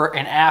fore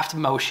and aft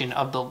motion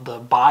of the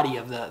body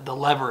of the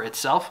lever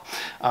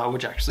itself,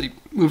 which actually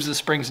moves the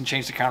springs and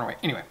changes the counterweight.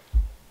 Anyway,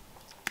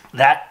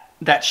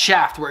 that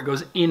shaft where it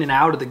goes in and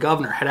out of the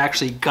governor had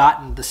actually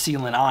gotten the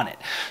sealant on it.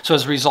 So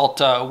as a result,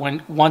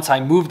 once I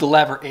moved the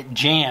lever, it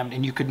jammed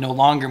and you could no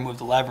longer move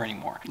the lever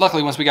anymore.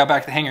 Luckily, once we got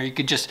back to the hangar, you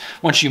could just,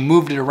 once you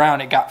moved it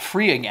around, it got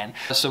free again.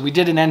 So we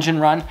did an engine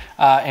run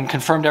and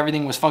confirmed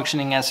everything was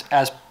functioning as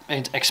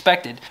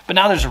expected. But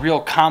now there's a real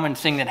common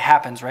thing that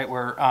happens, right?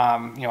 Where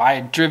you know, I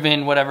had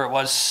driven whatever it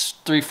was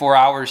 3-4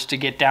 hours to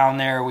get down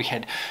there.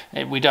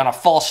 We'd done a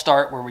false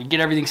start where we get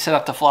everything set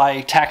up to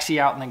fly, taxi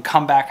out, and then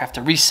come back. Have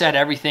to reset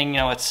everything.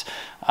 You know, it's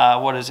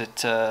what is it?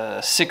 6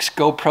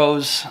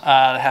 GoPros.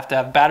 Have to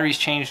have batteries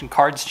changed and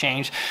cards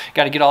changed.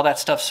 Got to get all that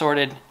stuff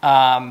sorted.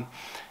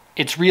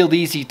 It's real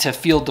easy to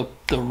feel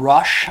the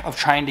rush of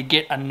trying to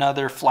get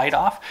another flight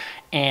off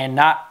and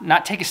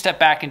not take a step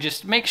back and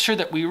just make sure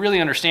that we really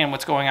understand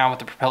what's going on with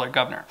the propeller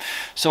governor.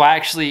 So I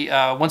actually,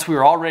 once we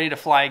were all ready to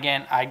fly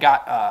again, I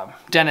got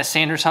Dennis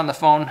Sanders on the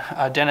phone.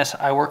 Dennis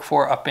I work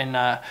for up in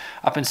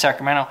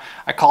Sacramento.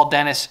 I called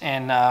Dennis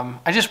and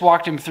I just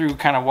walked him through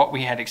kind of what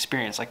we had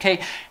experienced. Like,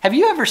 hey, have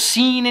you ever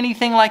seen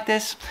anything like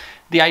this?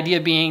 The idea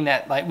being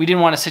that, like, we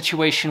didn't want a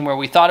situation where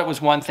we thought it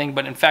was one thing,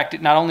 but in fact,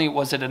 not only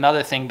was it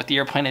another thing, but the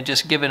airplane had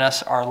just given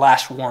us our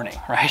last warning,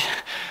 right?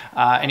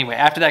 Anyway,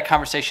 after that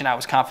conversation, I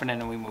was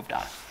confident and we moved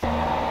on.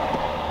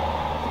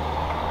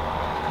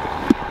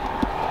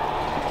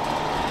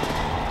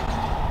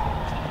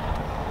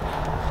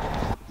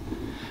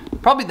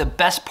 Probably the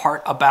best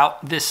part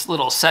about this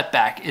little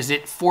setback is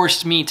it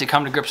forced me to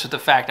come to grips with the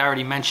fact, I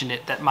already mentioned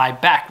it, that my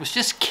back was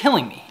just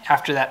killing me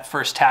after that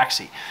first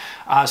taxi.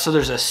 So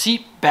there's a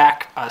seat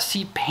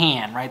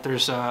pan, right?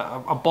 There's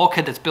a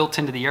bulkhead that's built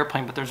into the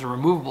airplane, but there's a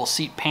removable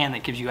seat pan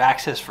that gives you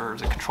access for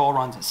the control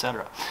runs,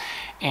 etc.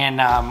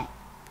 And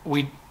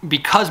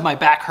because my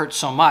back hurt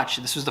so much,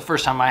 this was the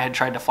first time I had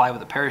tried to fly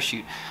with a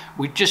parachute,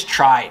 we just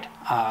tried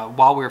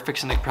while we were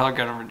fixing the propeller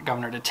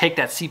governor to take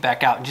that seat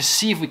back out and just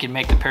see if we could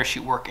make the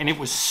parachute work, and it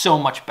was so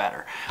much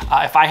better.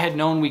 If I had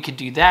known we could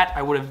do that,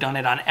 I would have done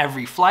it on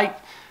every flight.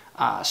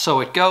 So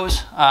it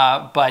goes,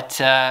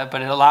 but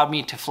it allowed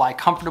me to fly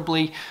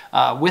comfortably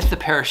with the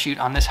parachute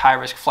on this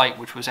high-risk flight,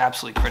 which was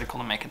absolutely critical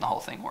to making the whole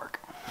thing work.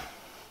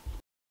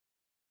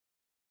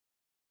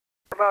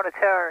 Ramona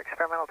Tower,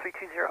 experimental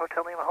 320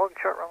 Hotel Lima, holding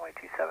short, runway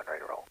 27,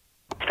 ready to roll.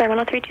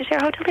 Experimental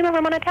 320 Hotel Lima,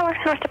 Ramona Tower,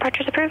 north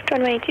departures approved,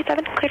 runway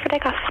 27, clear for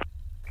takeoff.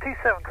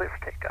 27, clear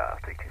for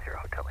takeoff,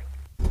 320 Hotel Lima.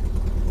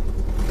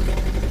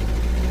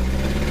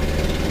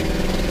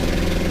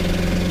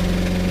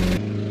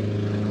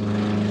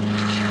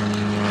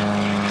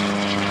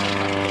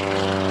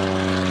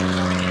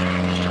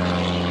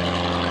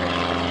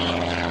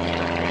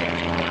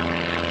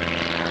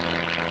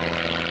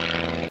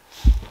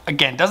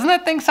 Again, doesn't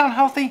that thing sound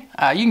healthy?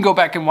 You can go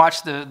back and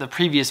watch the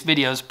previous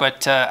videos,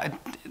 but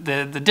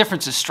the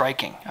difference is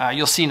striking.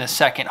 You'll see in a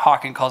second,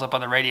 Hakan calls up on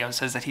the radio and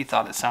says that he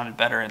thought it sounded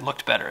better and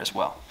looked better as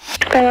well.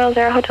 Experimental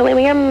 0 Hotel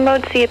Lima, your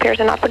mode C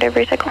appears in operative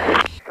recycle.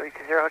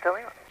 320 Hotel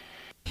Lima.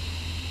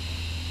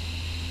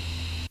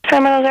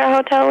 Experimental 0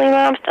 Hotel Lima,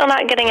 I'm still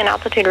not getting an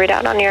altitude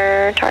readout on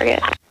your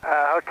target.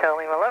 Hotel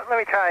Lima, let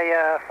me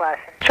try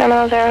flashing.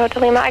 Experimental 0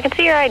 Hotel Lima, I can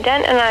see your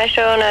ident and I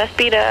shown a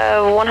speed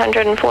of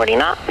 140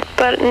 knots,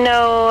 but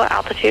no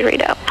altitude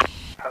readout.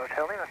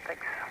 Hotel Lima,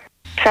 thanks.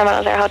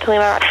 Experimental 0 Hotel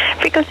Lima,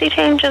 frequency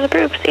change is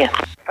approved, see ya.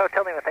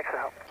 Hotel Lima, thanks for the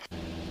help.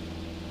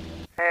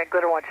 And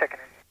Glitter 1 checking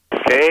in.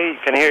 Okay,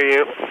 can hear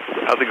you.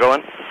 How's it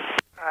going?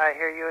 I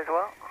hear you as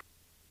well.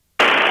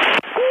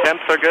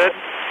 Temps are good?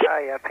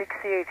 Yeah, peak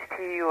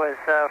CHT was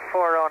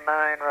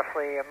 409,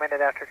 roughly a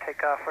minute after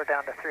takeoff. We're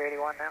down to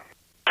 381 now.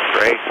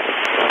 Great.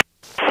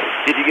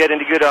 Did you get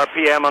any good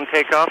RPM on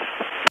takeoff?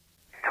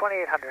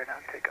 2800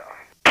 on takeoff.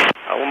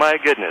 Oh my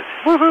goodness.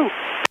 Woohoo!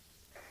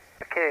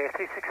 Okay,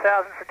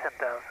 36,000 for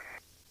 10,000.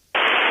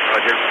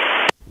 Roger.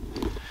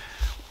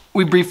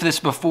 We briefed this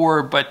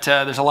before, but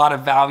there's a lot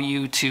of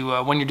value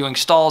to when you're doing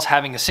stalls,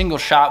 having a single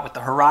shot with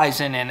the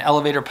horizon and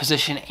elevator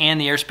position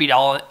and the airspeed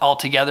all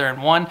together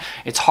in one.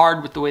 It's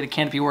hard with the way the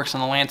canopy works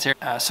on the Lancair.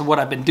 So what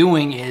I've been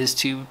doing is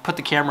to put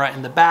the camera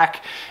in the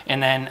back,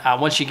 and then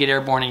once you get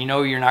airborne and you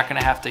know you're not going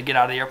to have to get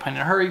out of the airplane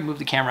in a hurry, move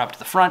the camera up to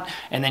the front,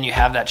 and then you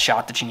have that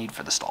shot that you need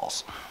for the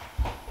stalls.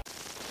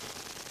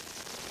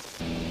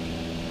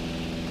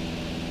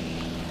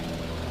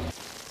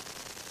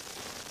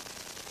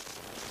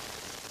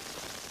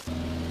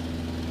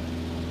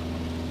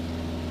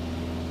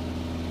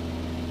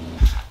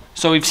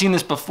 So we've seen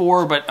this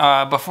before,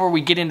 but before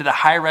we get into the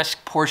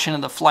high-risk portion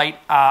of the flight,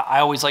 I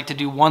always like to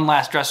do one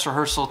last dress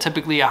rehearsal.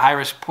 Typically a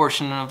high-risk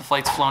portion of the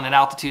flight's flown at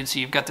altitude, so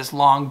you've got this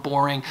long,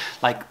 boring,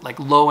 like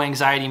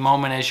low-anxiety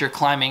moment as you're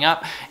climbing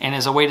up, and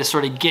as a way to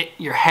sort of get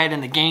your head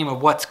in the game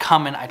of what's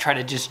coming, I try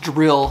to just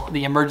drill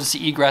the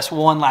emergency egress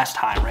one last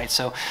time, right?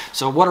 So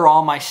what are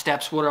all my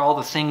steps? What are all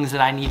the things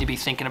that I need to be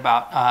thinking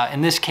about?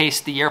 In this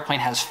case, the airplane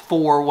has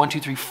four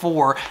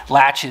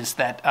latches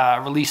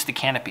that release the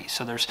canopy.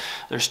 So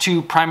there's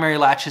two primary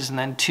latches and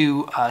then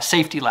two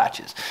safety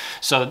latches.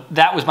 So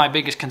that was my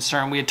biggest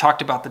concern. We had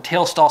talked about the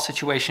tail stall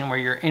situation where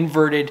you're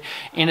inverted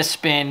in a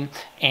spin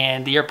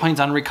and the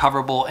airplane's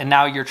unrecoverable, and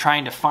now you're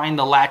trying to find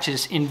the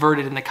latches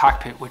inverted in the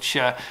cockpit, which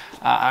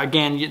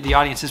again, the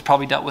audience has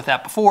probably dealt with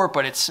that before,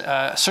 but it's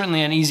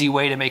certainly an easy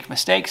way to make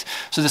mistakes.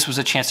 So this was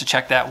a chance to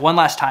check that one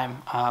last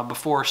time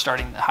before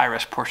starting the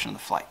high-risk portion of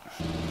the flight.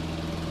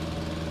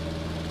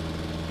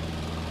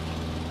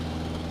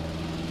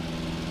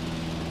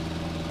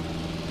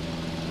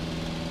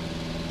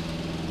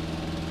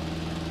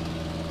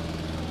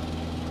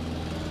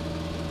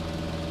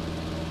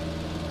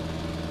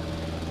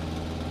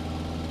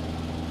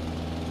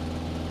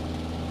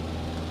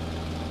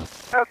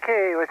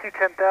 Okay, with you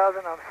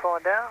 10,000, I'm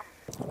slowing down.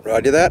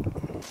 Roger that.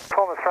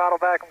 Pulling the throttle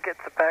back, I'm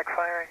getting some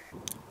backfiring.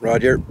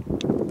 Roger.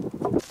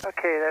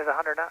 Okay, there's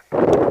 100 knots.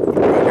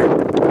 Roger.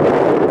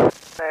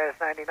 There's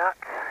 90 knots.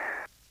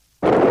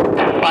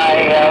 My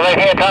right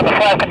hand's on the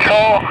flap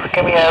control.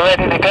 Give me a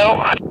ready to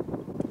go.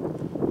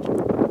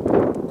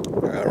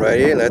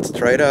 Alrighty, let's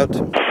try it out.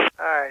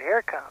 Alright, here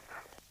it comes.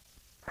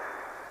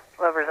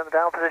 Lever's in the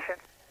down position.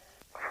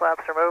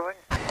 Flaps are moving.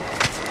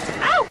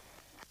 Ow!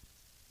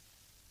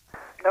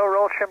 No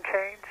roll trim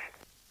change.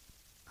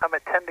 I'm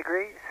at 10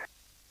 degrees.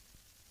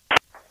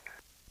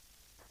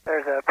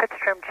 There's a pitch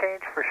trim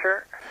change for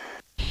sure.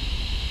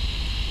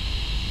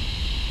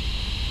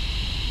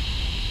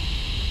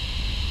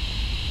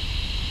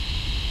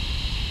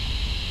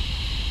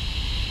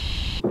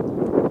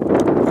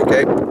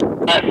 Okay.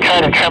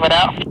 Try to trim it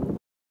out.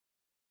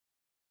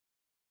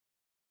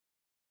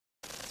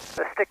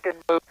 The stick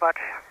didn't move much.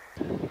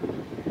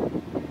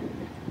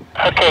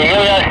 Okay, here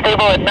we are,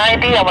 stable at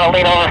 90. I'm going to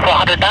lean over for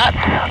 100 knots.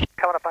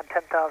 Coming up on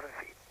 10,000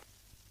 feet.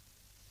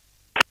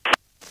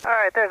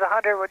 Alright, there's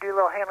 100. We'll do a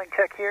little handling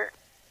check here.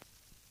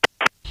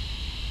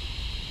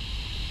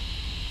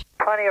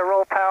 Plenty of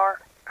roll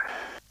power.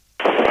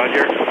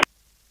 Roger.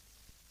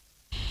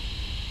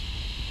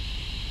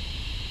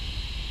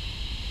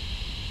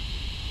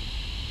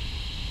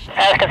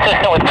 As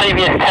consistent with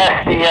previous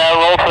tests, the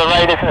roll to the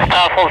right isn't as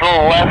powerful as roll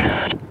to the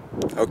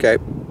left. Okay.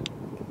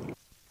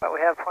 But we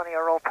have plenty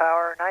of roll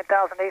power.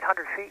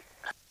 9,800 feet.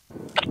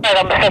 Alright,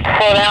 I'm going to set the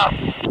slow down.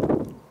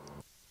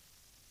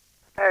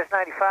 There's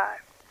 95.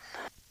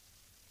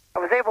 I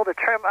was able to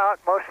trim out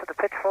most of the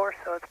pitch force,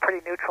 so it's pretty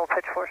neutral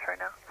pitch force right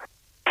now.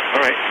 All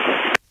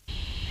right.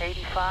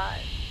 85.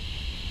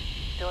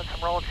 Doing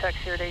some roll checks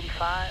here at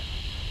 85.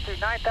 Through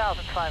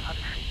 9,500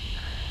 feet.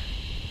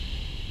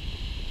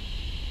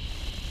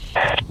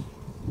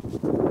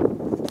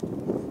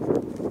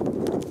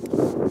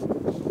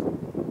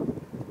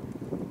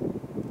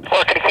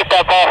 Working to keep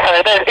that ball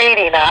center. There's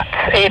 80 knots.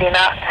 80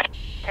 knots.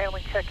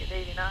 Handling check at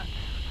 80 knots.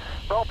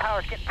 Roll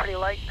power's getting pretty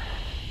light.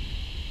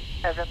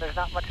 As in there's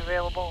not much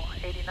available.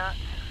 80 knots.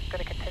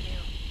 Going to continue.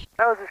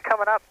 Nose is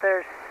coming up.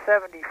 There's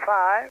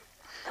 75.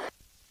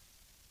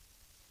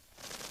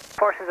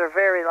 Forces are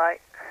very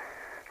light.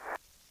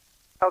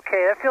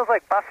 Okay, that feels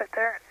like Buffett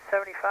there at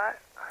 75.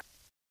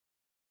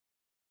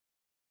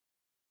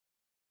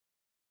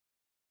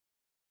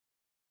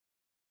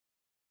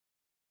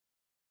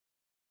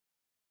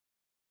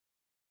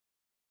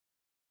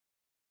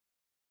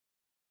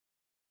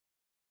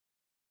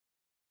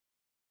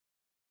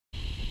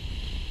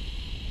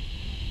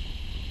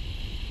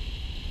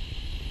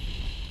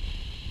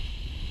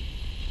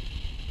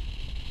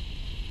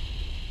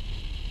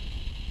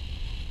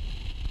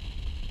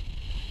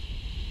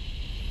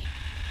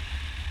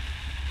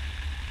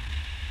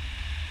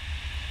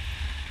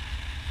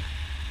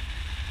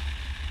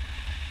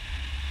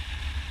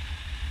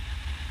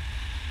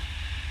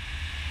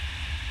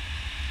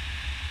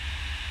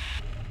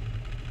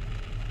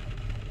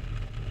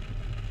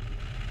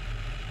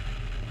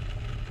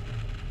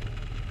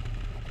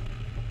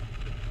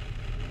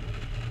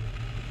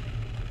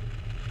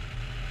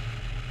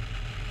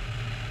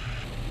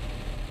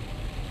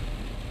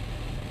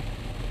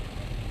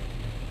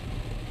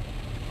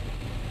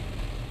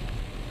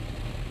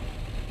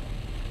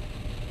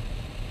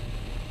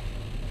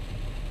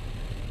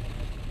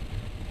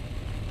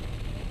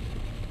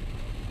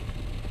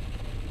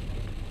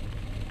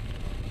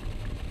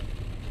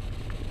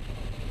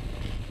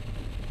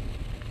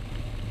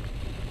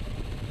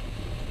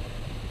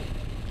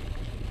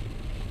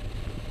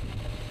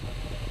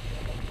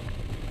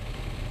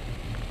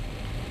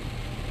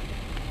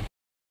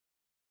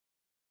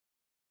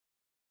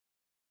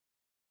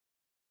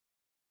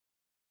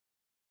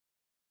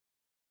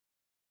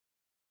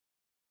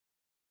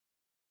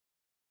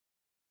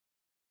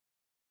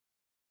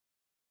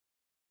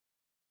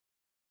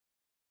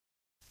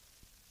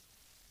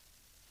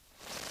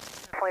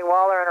 definitely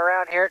wallering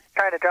around here,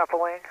 trying to drop a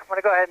wing. I'm going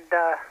to go ahead and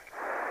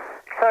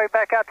accelerate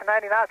back out to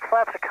 90 knots.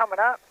 Flaps are coming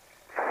up.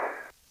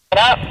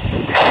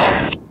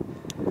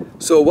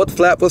 So what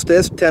flap was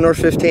this, 10 or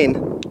 15?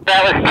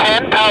 That was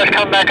 10. Power's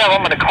coming back up. I'm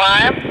going to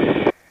climb.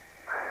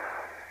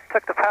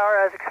 Took the power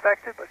as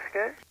expected. Looks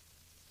good.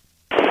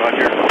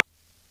 Roger.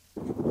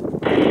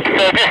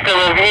 So just a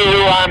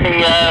review on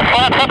the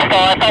flaps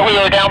upstall. I thought we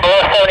were down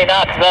below 70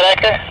 knots. Is that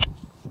accurate?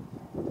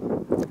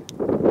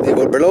 They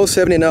were below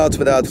 70 knots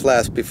without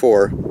flaps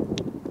before.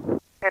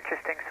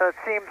 Interesting. So it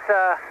seems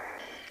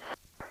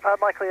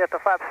unlikely that the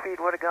flap speed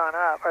would have gone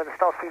up, or the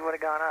stall speed would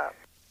have gone up.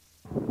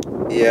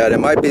 Yeah, there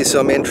might be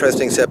some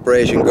interesting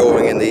separation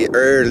going in the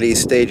early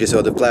stages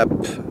of the flap.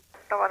 I'm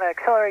going to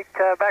accelerate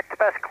back to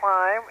best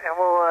climb, and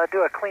we'll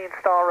do a clean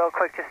stall real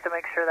quick just to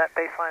make sure that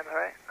baseline's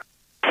right.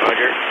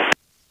 Roger.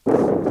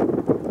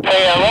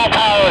 Hey, roll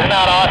power was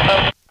not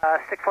awesome.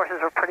 Stick forces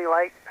were pretty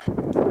light.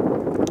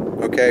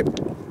 Okay.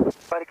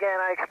 But again,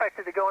 I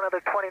expected to go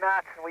another 20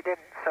 knots, and we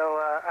didn't. So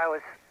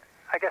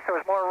I guess there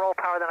was more roll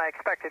power than I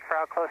expected for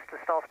how close to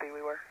stall speed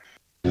we were.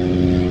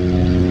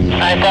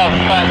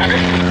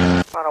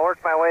 9,500. I'm going to work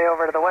my way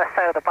over to the west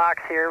side of the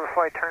box here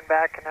before I turn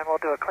back, and then we'll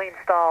do a clean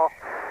stall,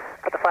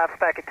 put the flaps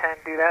back at 10,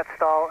 do that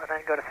stall, and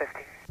then go to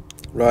 15.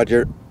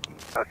 Roger.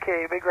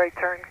 Okay, big right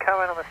turn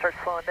coming. I'm going to start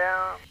slowing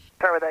down.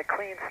 Start with that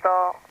clean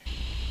stall.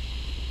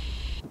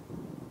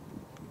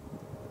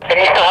 Can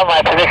you still have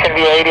my position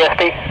via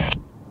ADSB?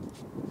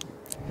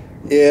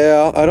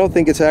 Yeah, I don't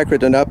think it's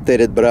accurate and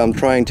updated, but I'm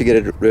trying to get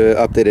it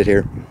updated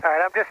here. All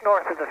right, I'm just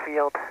north of the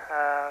field,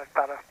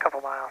 about a couple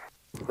miles.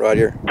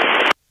 Roger.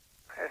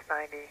 There's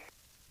 90.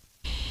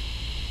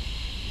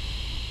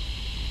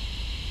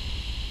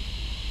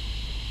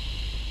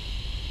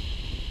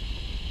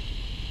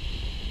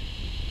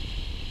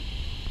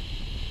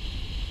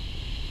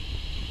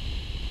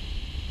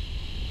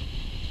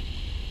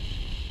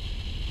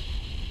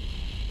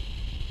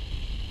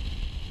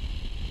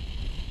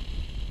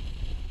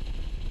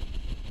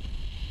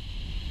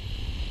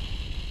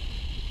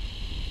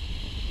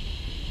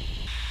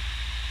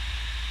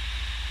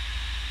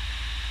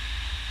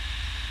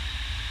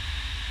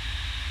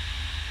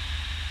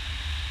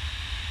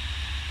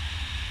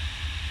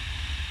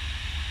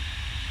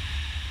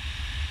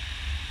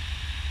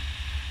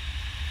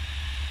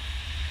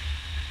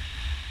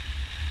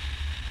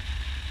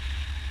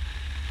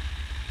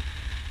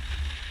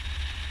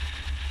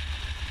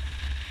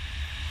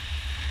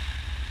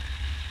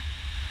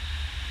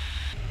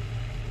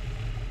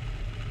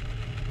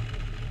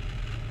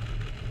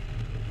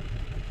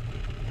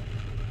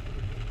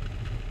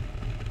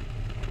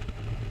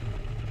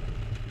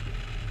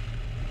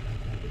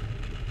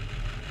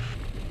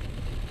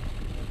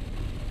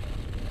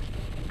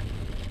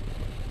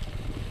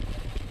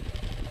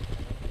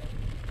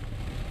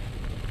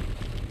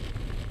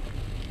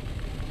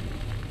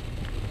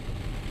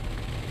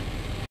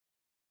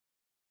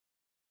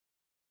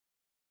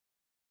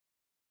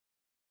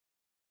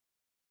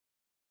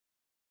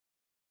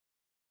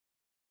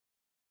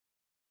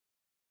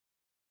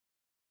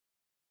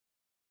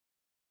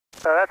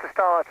 So that's a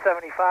stall at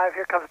 75.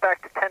 Here comes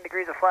back to 10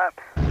 degrees of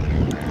flaps.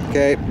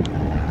 Okay.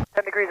 10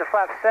 degrees of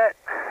flaps set.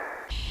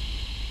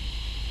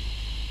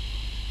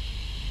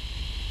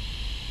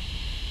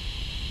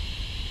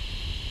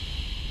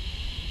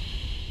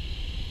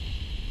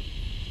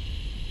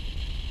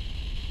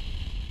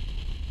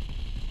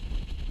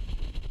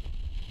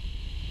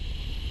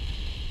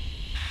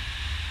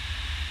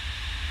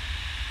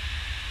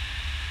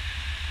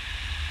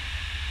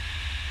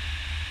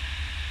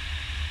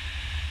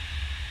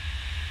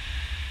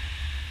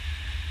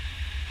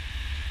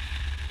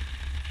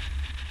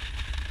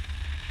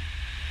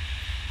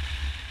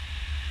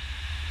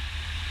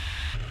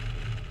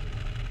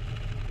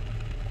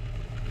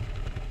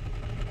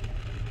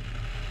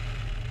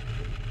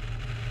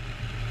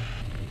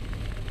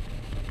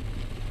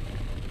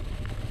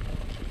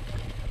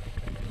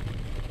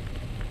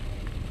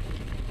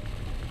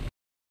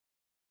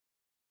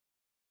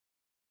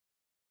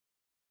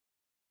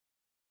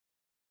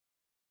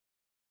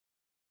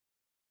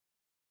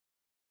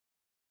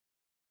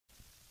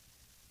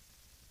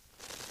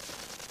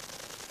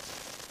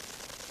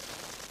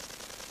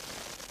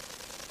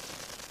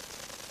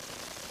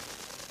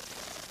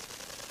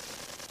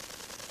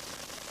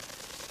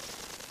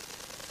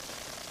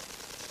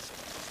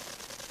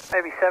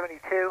 Maybe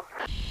 72.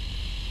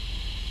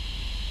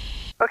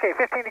 Okay,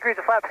 15 degrees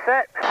of flap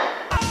set.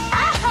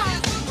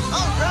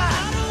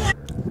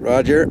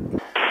 Roger.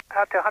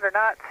 Out to 100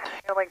 knots.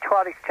 Handling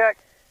qualities check.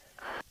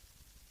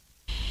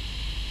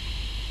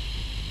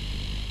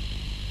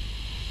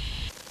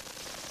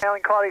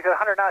 Handling qualities at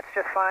 100 knots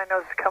just fine.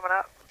 Nose is coming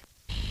up.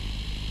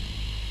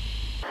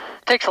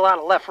 Takes a lot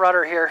of left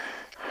rudder here.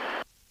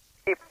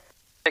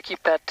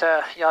 Keep that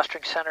yaw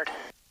string centered.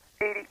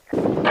 80.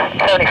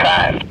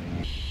 75.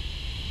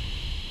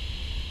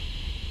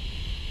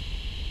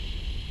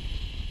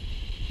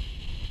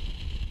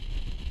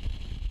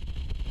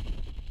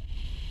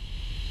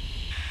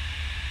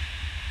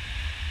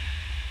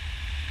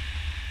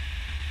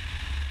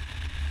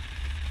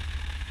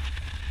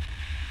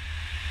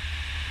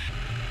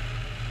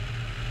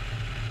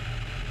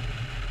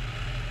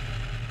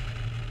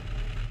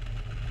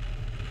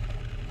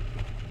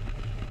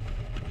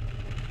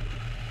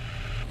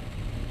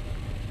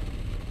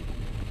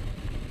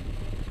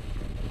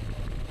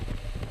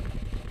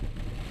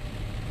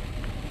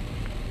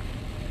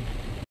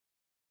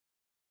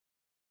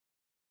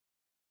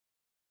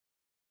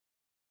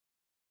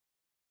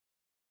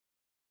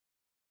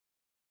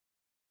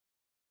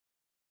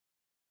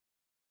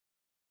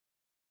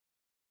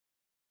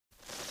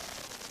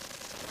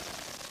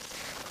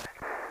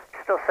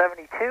 still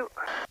 72.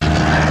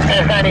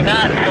 There's 90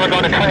 knots, so we're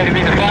going to 20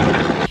 degrees of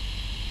flap.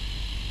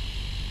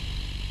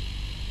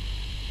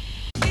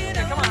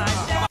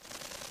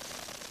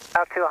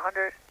 Out to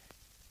 100.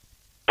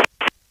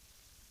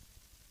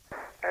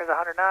 There's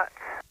 100 knots.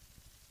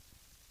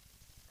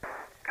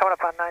 Coming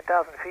up on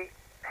 9,000 feet.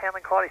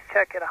 Handling qualities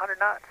check at 100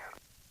 knots.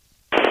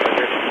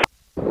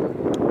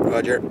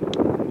 Roger.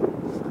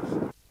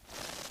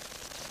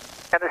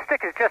 And the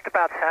stick is just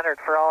about centered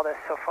for all this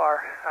so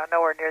far.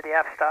 Nowhere near the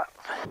f-stop.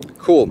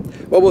 Cool.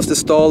 What was the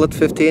stall at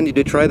 15? Did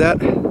you try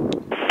that?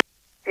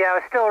 Yeah,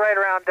 it's still right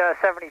around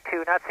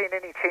 72. Not seeing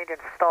any change in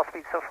stall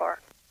speed so far.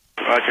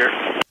 Roger.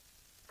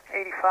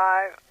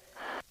 85.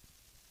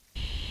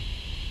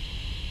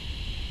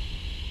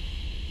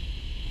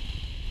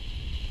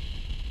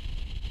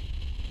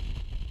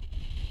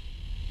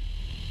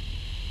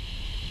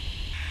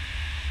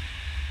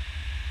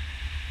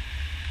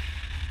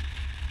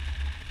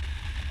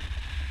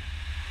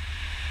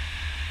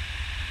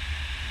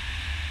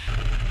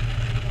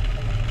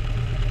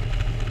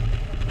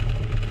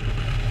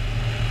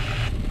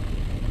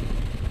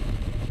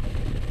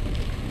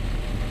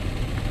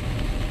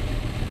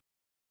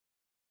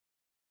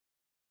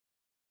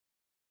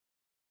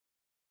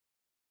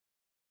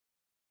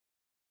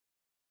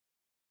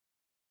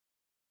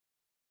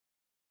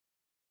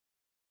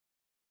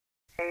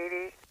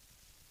 $80,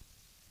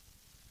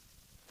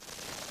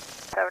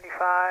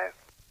 $75,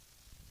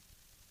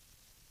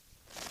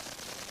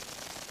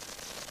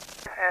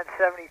 and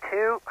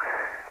 $72.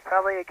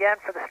 Probably again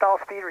for the stall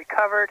speed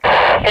recovered.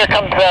 Here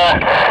comes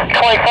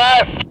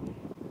 25.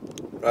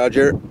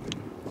 Roger.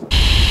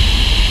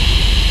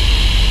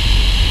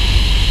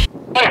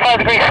 25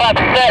 degrees flap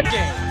set.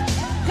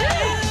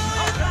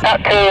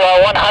 Out to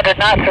 100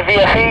 knots of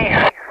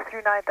VFE.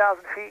 Through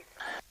 9,000 feet.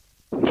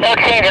 No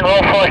change in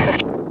roll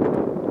forces.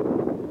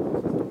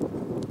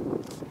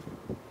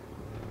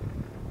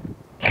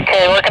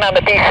 Okay, working on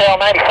the decel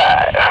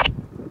 95.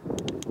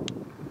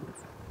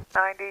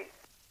 90.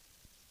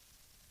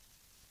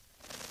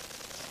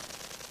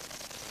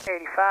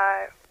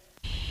 85.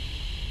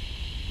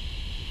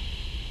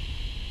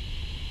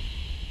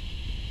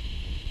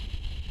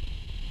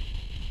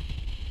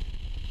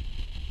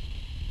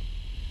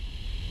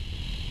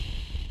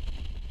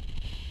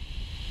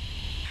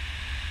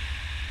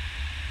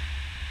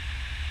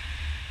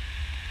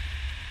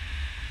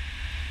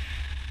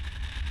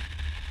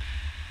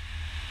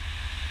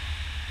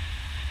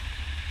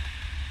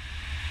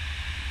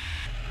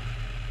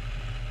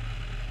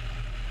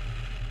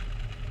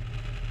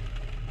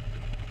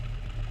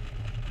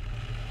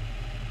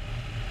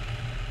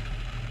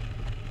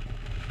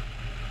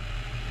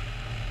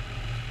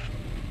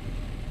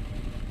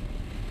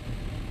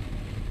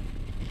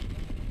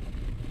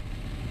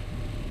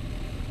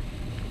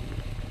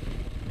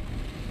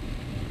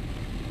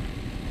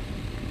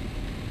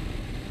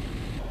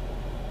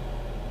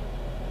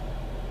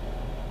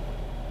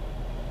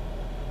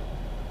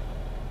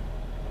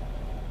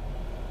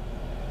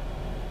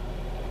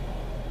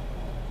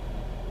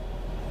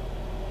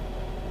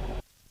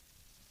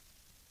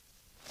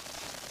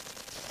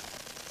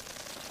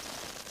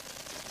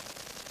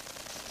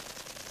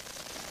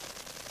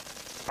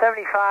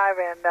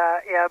 $75 and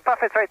yeah,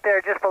 Buffett's right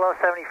there just below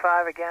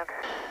 75 again.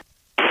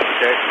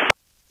 Okay.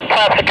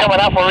 Tops are coming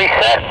up, we'll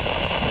reset.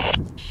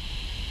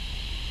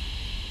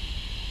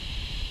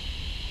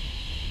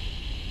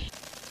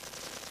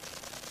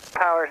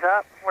 Power's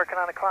up, working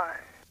on a climb.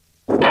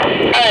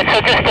 Alright,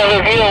 so just a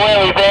review of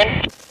where we've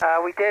been.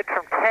 We did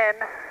from 10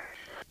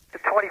 to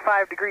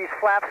 25 degrees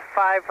flaps,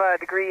 5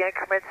 degree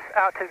increments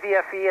out to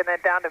VFE and then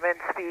down to min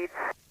speeds.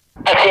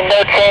 I've seen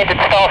no change in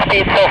stall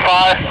speed so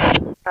far.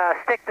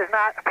 Stick does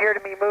not appear to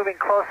be moving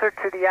closer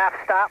to the aft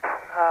stop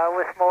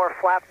with more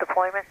flap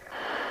deployment.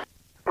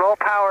 Roll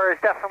power is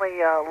definitely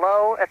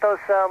low at those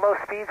low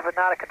speeds, but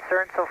not a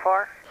concern so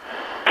far.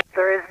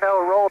 There is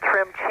no roll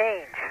trim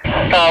change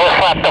with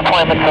flap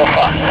deployment so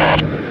far.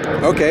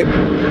 Okay.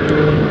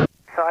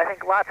 So I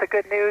think lots of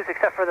good news,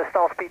 except for the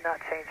stall speed not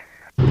changing.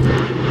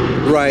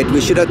 Right, we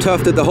should have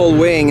tufted the whole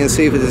wing and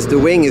see if it is the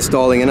wing is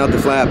stalling and not the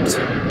flaps.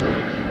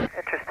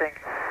 Interesting.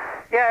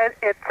 Yeah,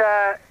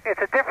 it's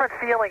a different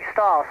feeling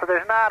stall, so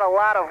there's not a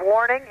lot of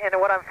warning, and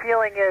what I'm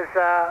feeling is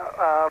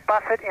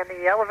buffet in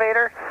the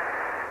elevator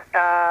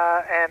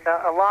and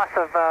a loss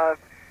of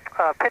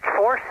pitch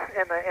force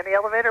in the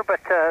elevator, but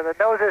the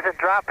nose isn't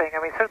dropping.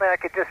 I mean, certainly I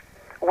could just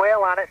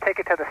wail on it, take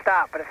it to the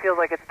stop, but it feels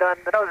like it's done.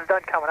 The nose is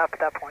done coming up at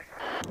that point.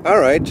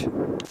 All right.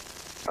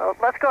 So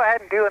let's go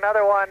ahead and do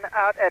another one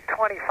out at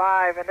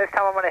 25, and this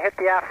time I'm going to hit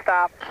the aft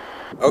stop.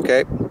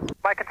 Okay.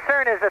 My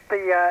concern is that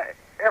the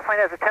airplane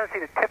has a tendency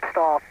to tip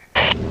stall.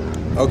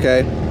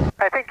 Okay.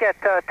 I think at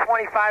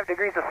 25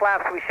 degrees of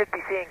flaps, we should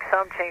be seeing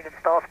some change in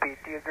stall speed.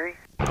 Do you agree?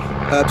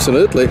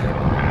 Absolutely.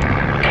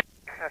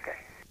 Okay.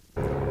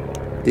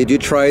 Did you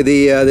try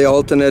the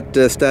alternate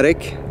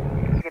static?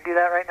 You can do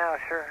that right now,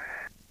 sure.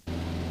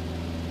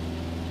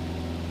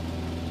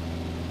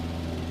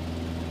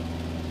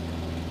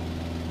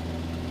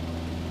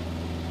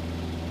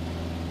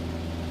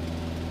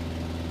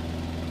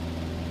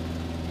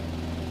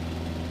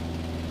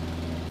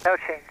 No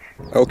change.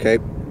 Okay.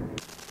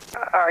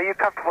 Are you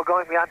comfortable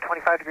going beyond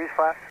 25 degrees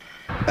flaps?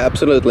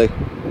 Absolutely.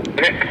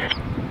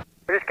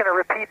 We're just going to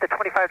repeat the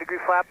 25 degree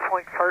flap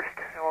point first,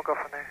 and we'll go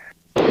from there.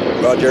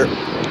 Roger.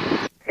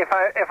 If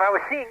I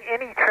was seeing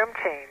any trim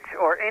change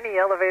or any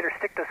elevator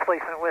stick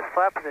displacement with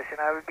flap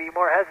position, I would be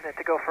more hesitant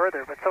to go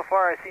further. But so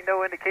far, I see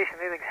no indication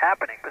anything's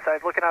happening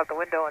besides looking out the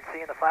window and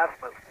seeing the flaps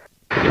move.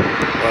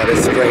 Well,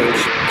 that's strange.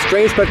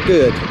 Strange but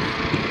good.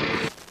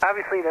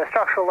 Obviously, the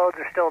structural loads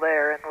are still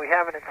there, and we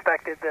haven't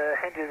inspected the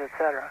hinges,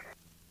 etc.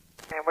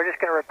 And we're just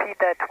going to repeat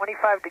that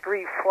 25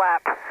 degree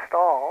flap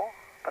stall,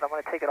 but I'm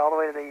going to take it all the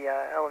way to the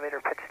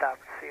elevator pitch stop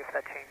and see if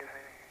that changes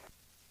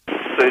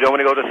anything. So you don't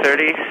want to go to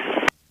 30?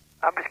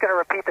 I'm just going to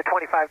repeat the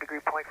 25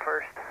 degree point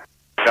first.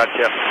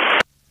 Gotcha.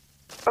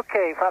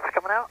 Okay, flaps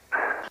coming out.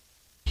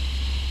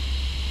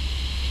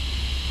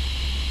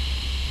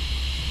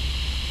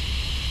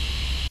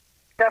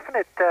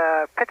 Definite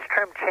pitch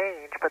trim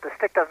change, but the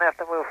stick doesn't have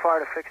to move far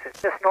to fix it.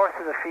 Just north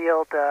of the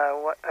field,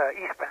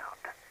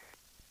 eastbound,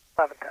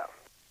 11,000.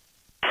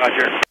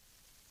 Roger.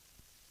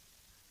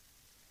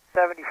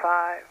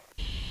 75.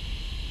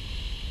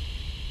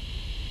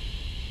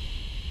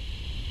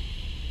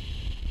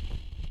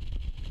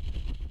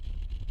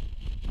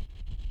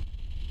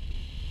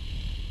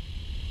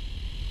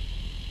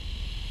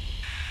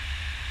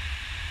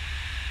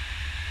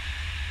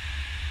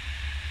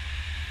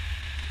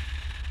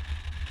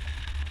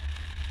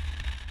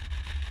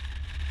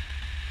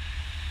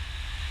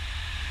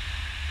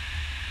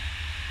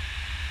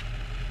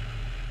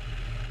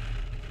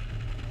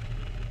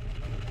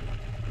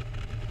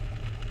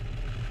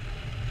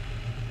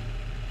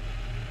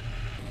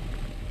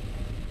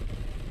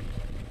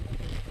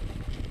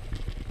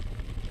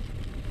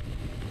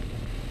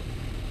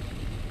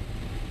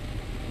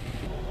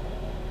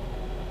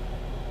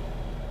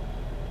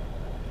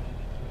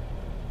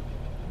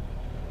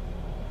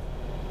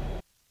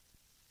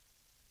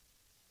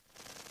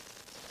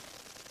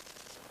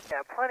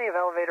 Yeah, plenty of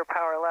elevator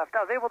power left.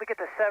 I was able to get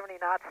to 70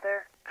 knots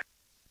there.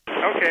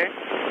 Okay.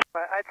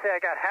 But I'd say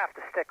I got half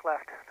the stick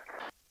left.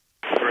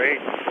 Great.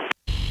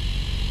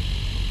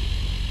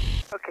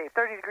 Okay,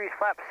 30 degrees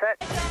flap set.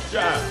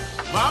 Yeah,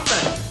 my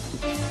man.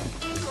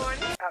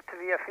 Out to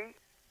VFE.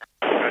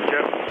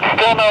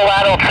 Gotcha. Still no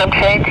lateral trim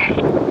change.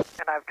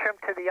 And I've trimmed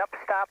to the up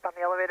stop on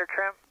the elevator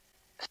trim.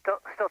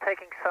 Still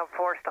taking some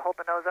force to hold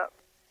the nose up.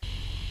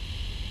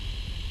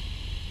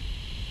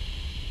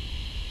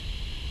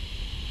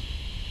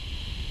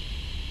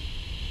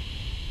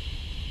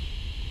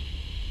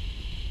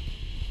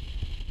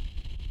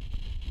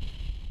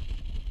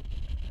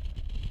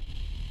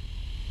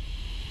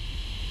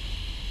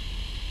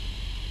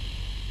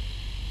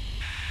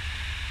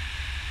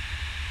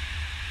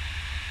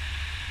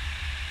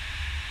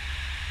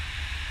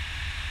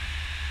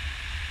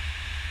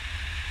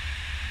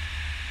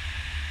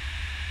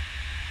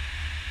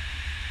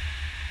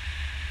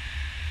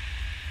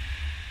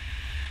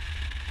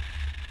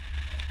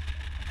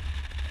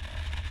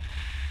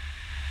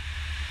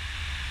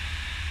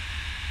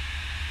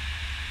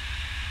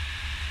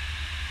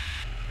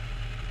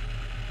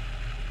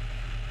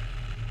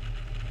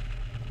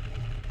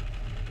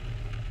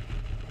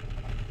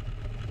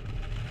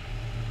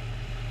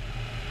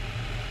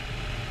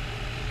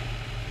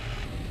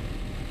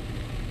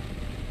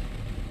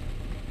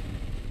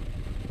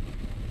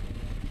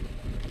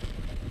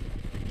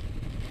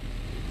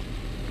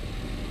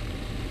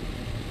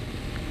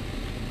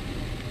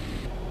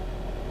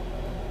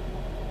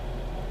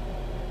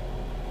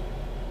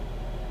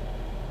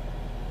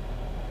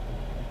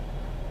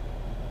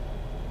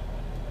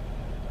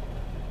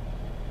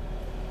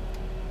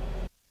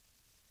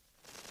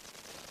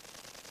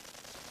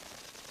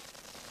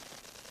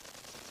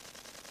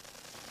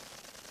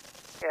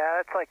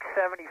 Yeah, that's like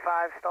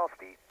 75 stall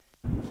speed.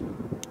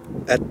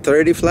 At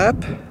 30 flap?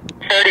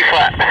 30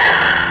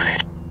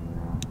 flap.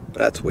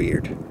 That's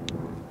weird.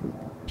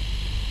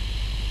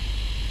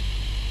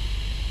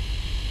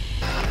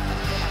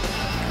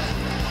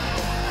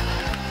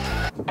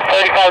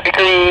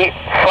 Degree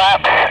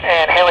flaps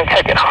and handling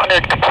check at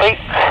 100 complete.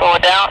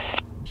 Slowing down.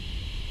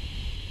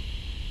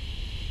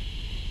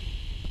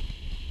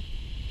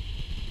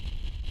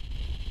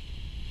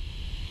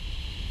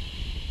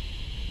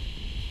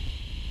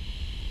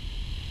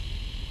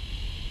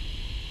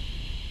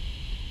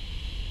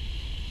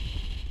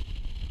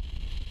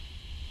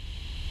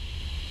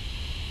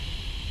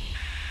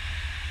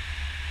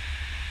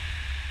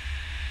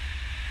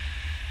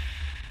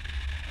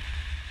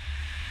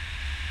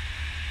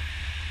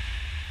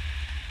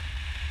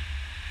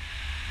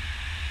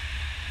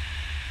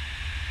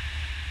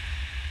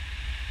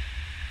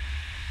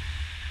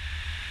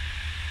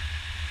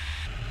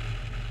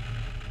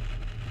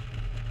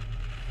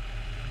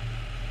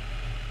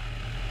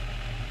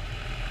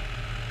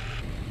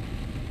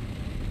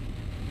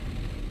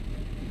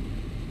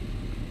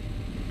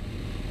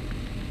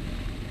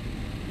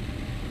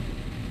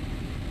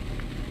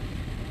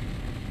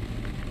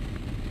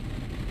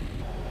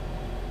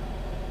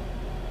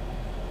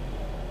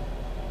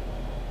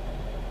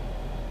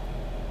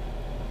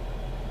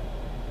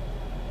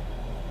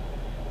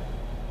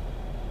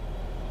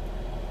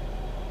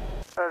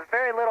 So there's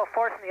very little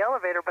force in the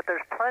elevator, but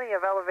there's plenty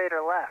of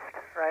elevator left,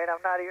 right? I'm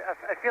not even,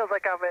 it feels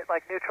like I'm at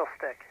like neutral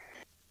stick.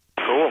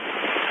 Cool.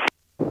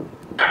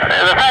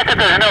 The fact that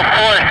there's no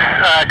force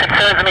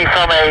concerns me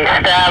from a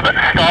stab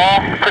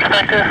stall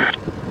perspective.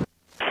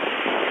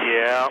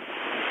 Yeah,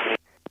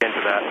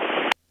 into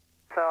that.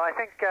 So I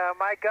think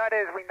my gut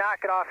is we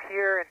knock it off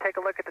here and take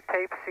a look at the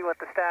tape, see what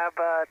the stab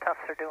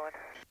Tufts are doing.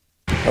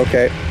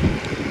 Okay.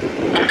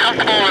 I'm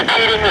comfortable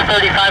repeating the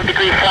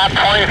 35-degree flap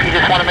point if you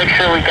just want to make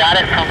sure we got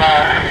it from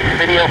a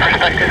video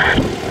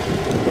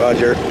perspective.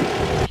 Roger.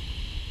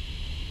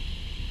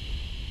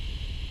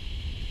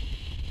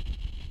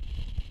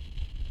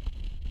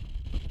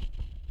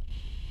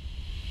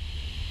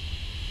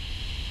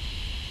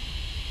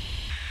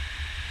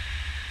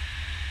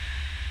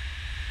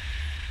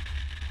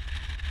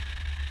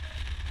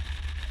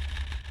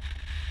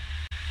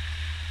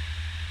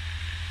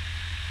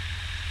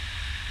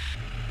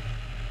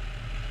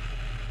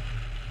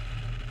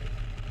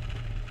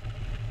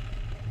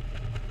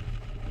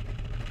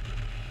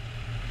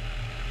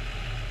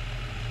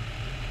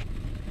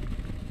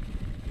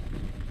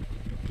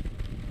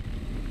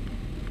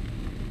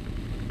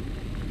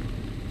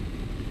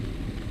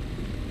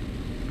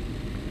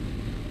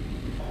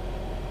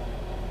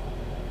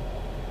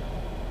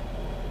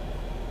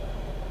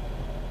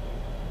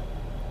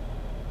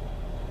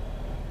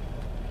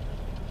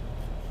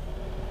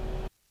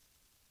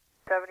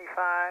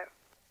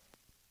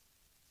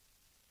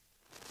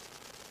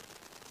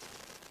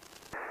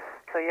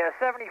 So yeah,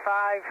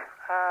 75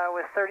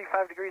 with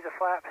 35 degrees of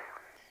flaps.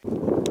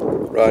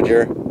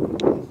 Roger.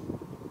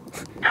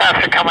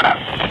 Flaps are coming up.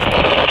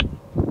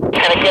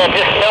 And again,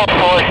 just no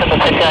force in the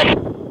pitch action.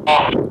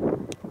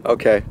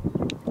 Okay.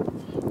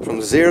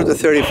 From 0 to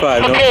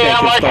 35, no okay, change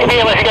I'm in stall.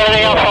 RTB unless you got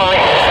anything else for me.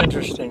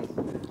 Interesting.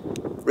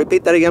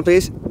 Repeat that again,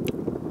 please.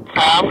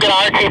 I'm going to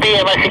RTB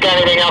unless you got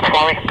anything else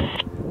for me.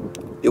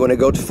 You want to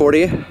go to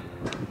 40?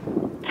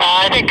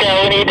 I think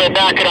we need to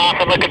knock it off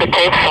and look at the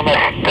tape from a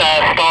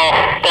stab stall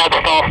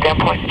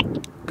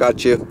standpoint.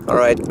 Got you. All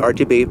right,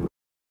 RTB.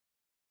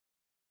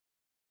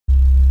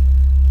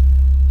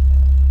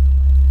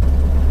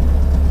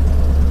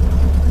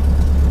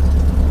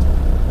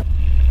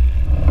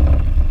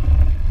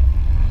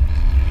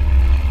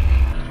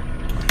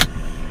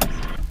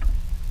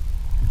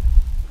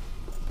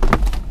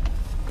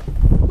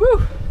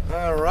 Woo!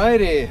 All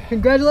righty.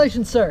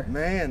 Congratulations, sir.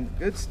 Man,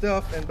 good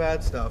stuff and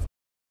bad stuff.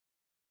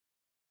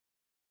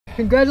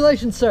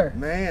 Congratulations, sir.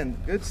 Man,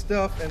 good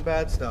stuff and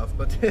bad stuff,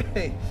 but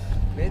hey,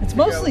 it's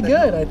mostly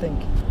good, I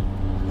think.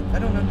 I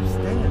don't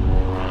understand.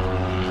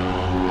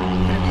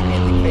 Can it be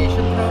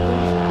indication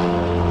problems?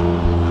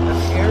 That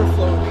the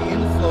airflow, the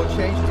inflow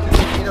changes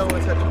to, you know,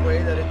 in such a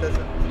way that it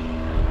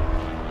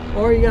doesn't.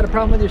 Or you got a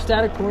problem with your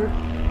static port.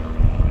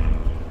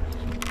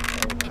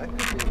 That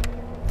could be.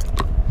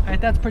 All right,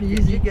 that's pretty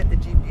easy. Did you get the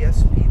GPS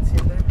speeds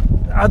in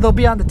there? They'll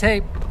be on the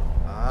tape.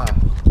 Ah,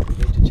 we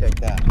need to check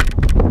that.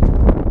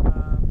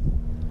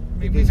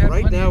 Because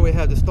right now we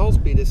have the stall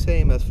speed the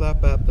same as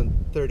flap up and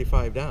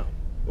 35 down,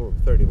 or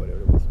 30, whatever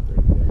it was.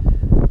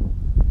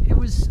 30. It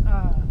was.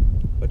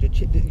 But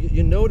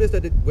you notice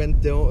that it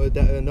went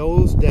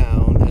nose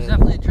down. There's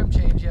definitely a trim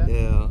change, yeah.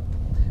 Yeah.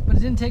 But it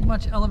didn't take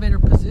much elevator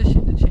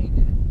position to change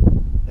it.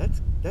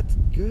 That's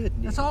good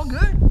news. That's all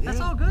good. Yeah, That's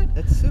all good.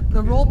 That's super.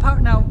 The roll power.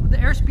 Now the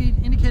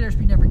airspeed, indicator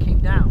airspeed never came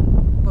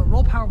down, but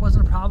roll power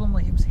wasn't a problem.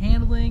 Like it was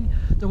handling.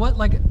 There was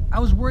like I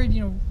was worried.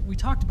 You know, we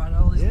talked about it,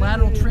 all this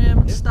lateral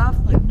trim stuff.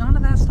 Like none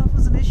of that stuff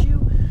was an issue.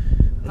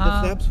 And the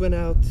flaps went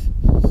out.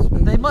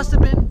 They must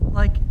have been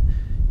like.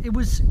 It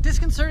was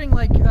disconcerting.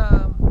 Like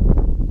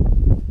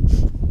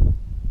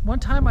one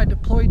time I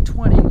deployed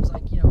 20. It was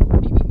like beep,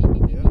 beep, beep,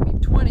 beep, beep,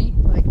 beep, 20.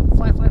 Like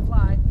fly, fly,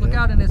 fly. Look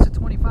out, and it's at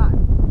 25.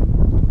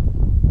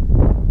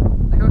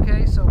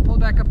 Okay, so pulled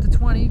back up to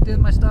 20, did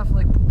my stuff,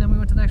 like then we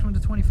went to the next one to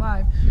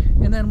 25,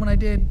 and then when I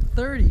did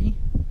 30,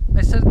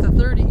 I set it to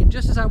 30, and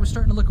just as I was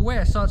starting to look away,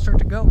 I saw it start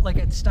to go, like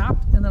it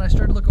stopped, and then I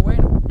started to look away,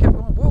 and it kept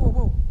going, whoa, whoa,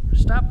 whoa,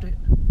 stopped it,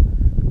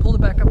 pulled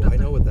it back up to 30. I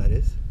know what that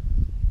is.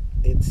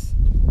 It's,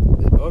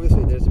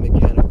 obviously there's a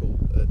mechanical...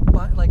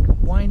 but like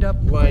wind up,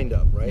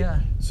 right?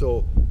 Yeah.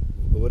 So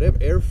whatever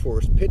air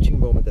force pitching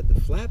moment that the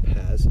flap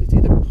has, it's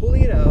either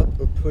pulling it out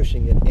or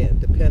pushing it in,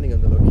 depending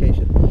on the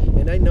location.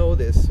 And I know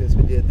this since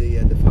we did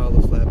the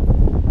follow flap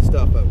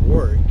stuff at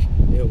work.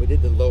 You know, we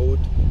did the load.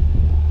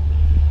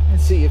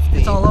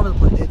 It's all over the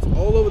place. It's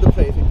all over the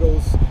place. It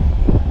goes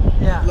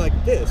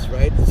like this,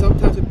 right?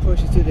 Sometimes it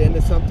pushes it in,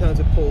 and sometimes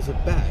it pulls it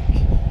back.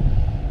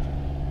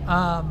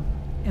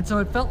 And so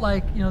it felt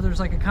like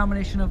there's like a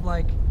combination of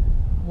like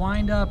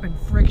wind up and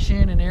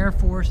friction and air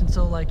force, and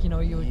so like you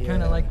would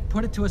kind of like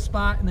put it to a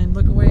spot and then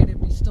look away and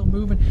it'd be still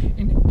moving.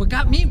 And what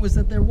got me was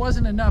that there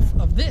wasn't enough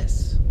of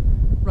this,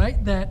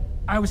 right? That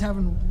I was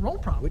having roll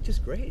problems, which is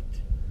great.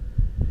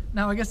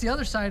 Now I guess the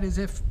other side is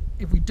if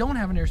we don't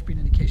have an airspeed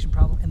indication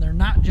problem and they're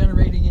not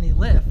generating any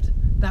lift,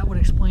 that would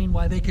explain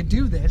why they could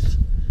do this.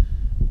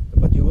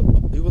 But you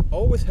will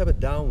always have a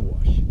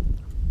downwash.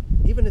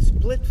 Even a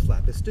split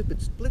flap, a stupid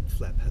split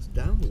flap has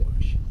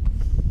downwash.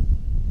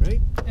 right?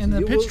 And so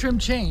the pitch trim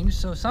changed,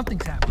 so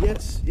something's happening.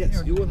 Yes,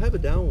 yes, you will have a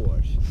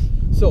downwash.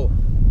 So,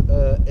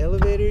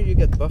 elevator, you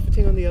get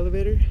buffeting on the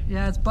elevator?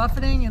 Yeah, it's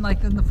buffeting, and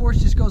like then the force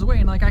just goes away,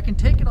 and like I can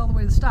take it all the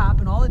way to the stop,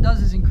 and all it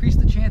does is increase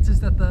the chances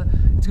that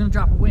it's going to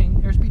drop a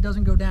wing. Airspeed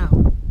doesn't go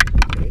down.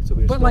 Okay, so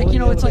we're but like, you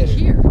know, it's like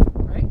here,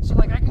 right? So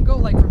like I can go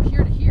like from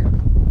here to here.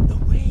 No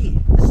way.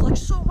 It's like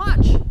so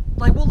much.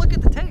 Like we'll look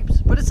at the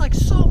tapes, but it's like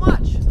so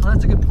much. Oh,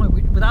 that's a good point.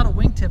 Without a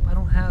wingtip, I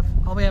don't have,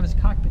 all we have is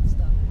cockpit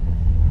stuff.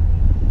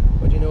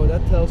 But you know,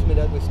 that tells me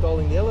that we're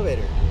stalling the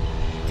elevator.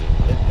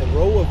 A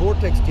row of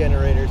vortex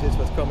generators is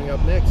what's coming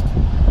up next.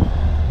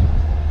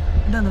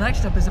 And then the next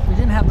step is if we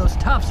didn't have those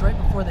Tufts right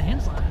before the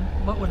hinge line,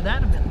 what would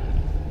that have been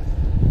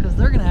like? Because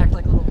they're going to act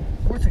like little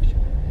vortex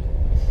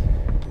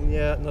generators.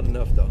 Yeah, not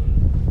enough though.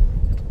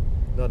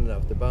 Not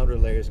enough. The boundary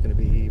layer is going to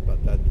be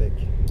about that thick.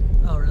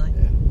 Oh, really?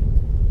 Yeah.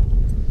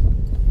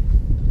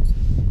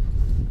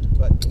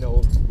 But, you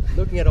know,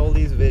 looking at all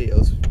these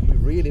videos, you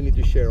really need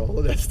to share all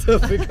of that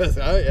stuff because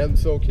I am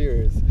so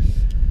curious.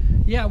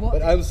 Yeah, well...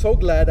 But I'm so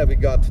glad that we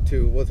got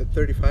to, was it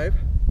 35?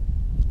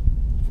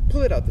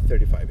 Pull it out to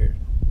 35 here.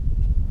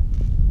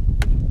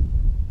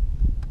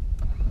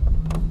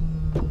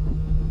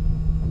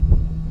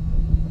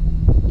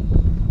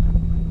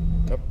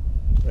 Up,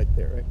 right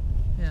there, right?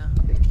 Yeah.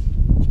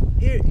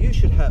 Here, you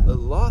should have a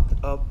lot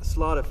of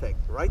slot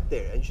effect right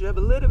there. And you should have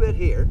a little bit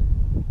here.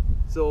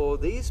 So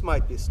these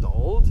might be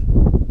stalled.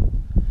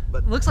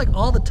 But it looks like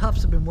all the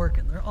Tufts have been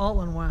working. They're all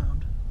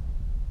unwound.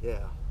 Yeah.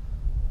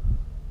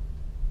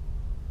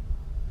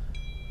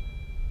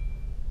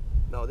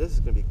 No, this is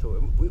going to be cool.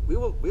 We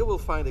will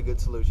find a good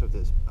solution with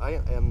this.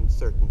 I am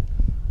certain.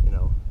 You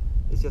know,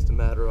 it's just a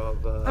matter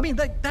of. I mean,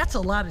 that's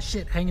a lot of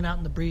shit hanging out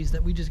in the breeze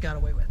that we just got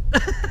away with.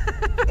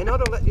 And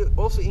not only that, you're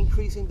also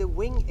increasing the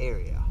wing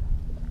area.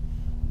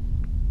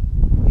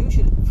 You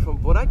should,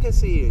 from what I can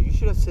see here, you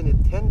should have seen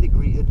a 10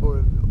 degree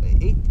or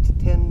 8 to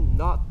 10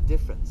 knot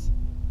difference.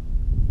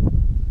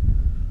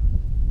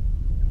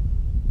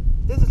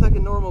 This is like a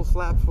normal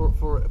flap for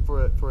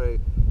a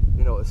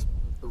you know, a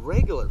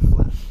regular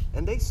flap,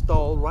 and they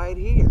stall right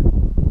here.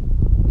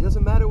 It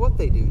doesn't matter what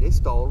they do, they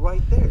stall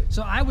right there.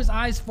 So I was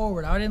eyes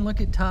forward. I didn't look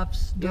at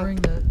Tufts during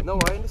the. No,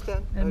 I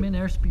understand. Admin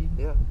airspeed.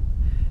 Yeah.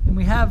 And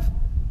we have.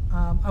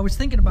 I was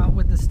thinking about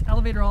with this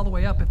elevator all the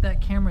way up, if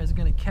that camera is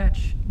going to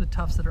catch the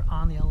Tufts that are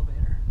on the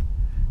elevator,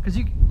 because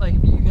you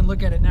can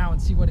look at it now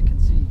and see what it can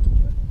see.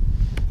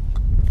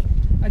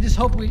 But I just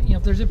hope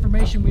if there's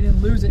information, we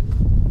didn't lose it.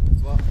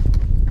 Well,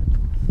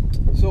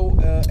 so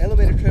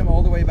elevator trim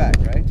all the way back,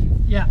 right?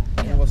 Yeah.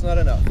 It was not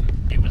enough.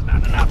 It was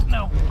not enough.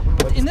 No.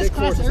 But in this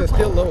class forces are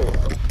still low.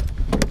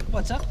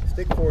 What's up?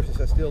 Stick forces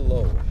are still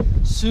low.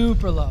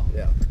 Super low.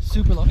 Yeah.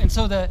 Super low. And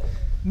so the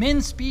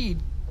min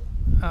speed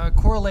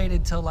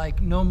correlated to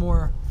like no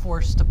more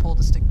force to pull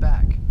the stick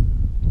back.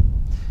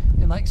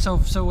 And like so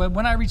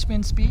when I reached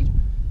min speed,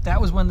 that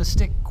was when the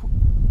stick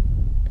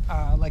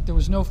like there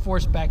was no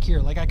force back here.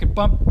 Like I could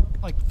bump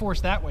like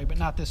force that way, but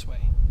not this way,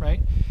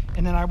 right?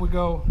 And then I would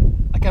go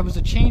like I was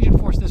a change in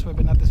force this way,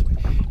 but not this way.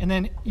 And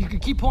then you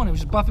could keep pulling. It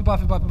was just buff it,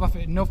 buff it, buff it, buff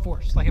it, and no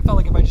force. Like it felt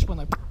like if I just went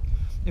like,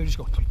 it would just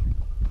go.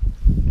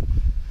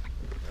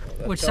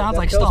 Which sounds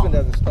like stall. That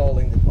tells me that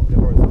stalling the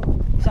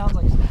horizontal. Sounds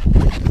like stall.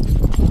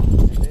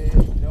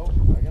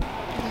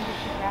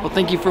 Well,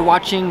 thank you for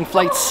watching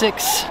Flight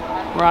 6.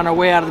 We're on our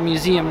way out of the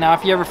museum. Now,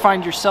 if you ever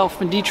find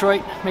yourself in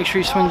Detroit, make sure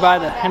you swing by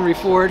the Henry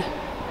Ford.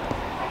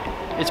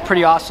 It's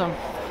pretty awesome.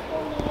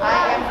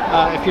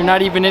 If you're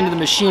not even into the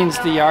machines,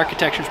 the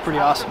architecture is pretty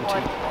awesome too.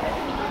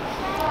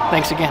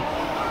 Thanks again.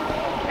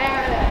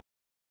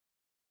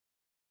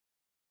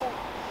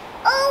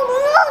 Oh,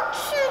 look,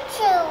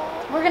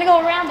 choo-choo. We're gonna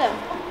go around them.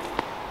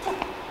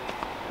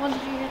 When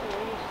did you hear the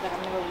lady? She's like, I'm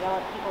gonna go yell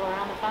at people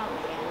around the fountain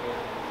again.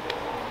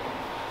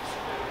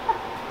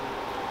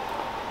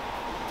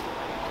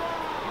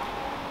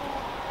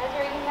 Ezra,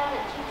 are you down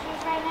at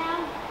choo-choos right now?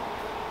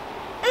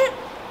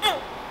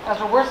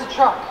 Ezra, where's the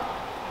truck?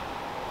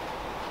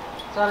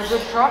 Is that a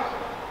good truck?